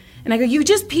 And I go, you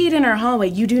just peed in our hallway.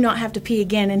 You do not have to pee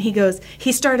again. And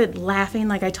he started laughing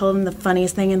like I told him the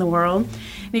funniest thing in the world.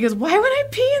 And he goes, why would I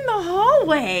pee in the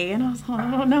hallway? And I was like,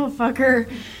 I don't know,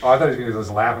 fucker. Oh, I thought he was going to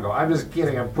just laugh and go, I'm just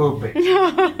kidding, I'm pooping.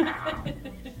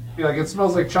 Be like, it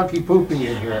smells like chunky poopy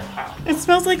in here. It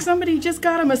smells like somebody just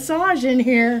got a massage in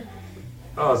here.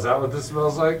 Oh, is that what this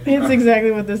smells like? It's exactly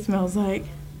what this smells like.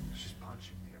 She's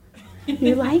punching me, everybody.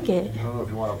 You like it. I don't know if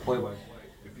you want to play by play.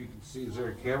 If you can see, is there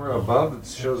a camera above that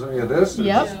shows any of this? Or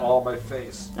Yep. It's just all my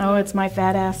face. Oh, it's my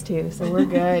fat ass too, so we're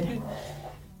good. No,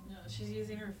 she's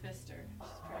using her fister.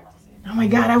 She's practicing. Oh my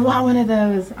God, I want one of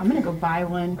those. I'm gonna go buy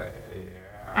one. Yeah.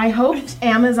 I hope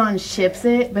Amazon ships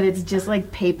it, but it's just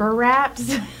like paper wrapped.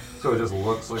 So it just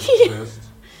looks like a fist.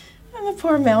 And the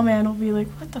poor mailman will be like,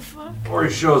 what the fuck? Or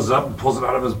he shows up and pulls it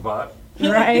out of his butt.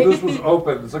 Right? This was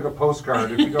open. It's like a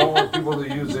postcard. If you don't want people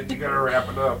to use it, you gotta wrap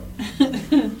it up.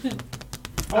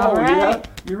 All Oh, right. yeah?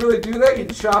 You really do that? You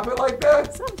chop it like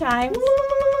that? Sometimes.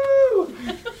 Woo!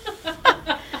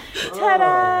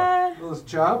 Ta-da! Oh, those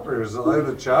choppers. I like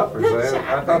the choppers.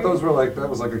 I thought those were like, that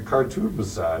was like a cartoon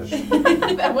massage.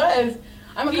 That was.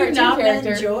 I'm a Have you cartoon not met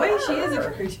character. Joy? She is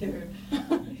a cartoon.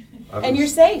 And you're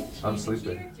safe. I'm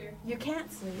sleeping. You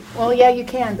can't sleep. Well, yeah, you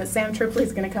can, but Sam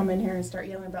Tripoli's going to come in here and start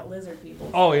yelling about lizard people.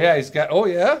 Oh, yeah, he's got, oh,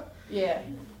 yeah? Yeah.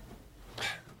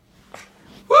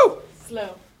 Woo!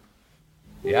 Slow.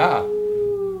 Yeah.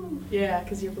 Yeah,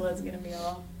 because your blood's going to be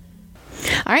all...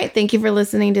 All right. Thank you for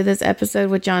listening to this episode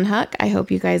with John Huck. I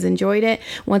hope you guys enjoyed it.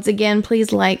 Once again,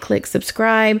 please like, click,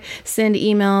 subscribe, send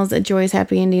emails at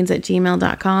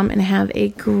joyshappyendings@gmail.com, and have a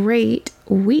great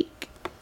week.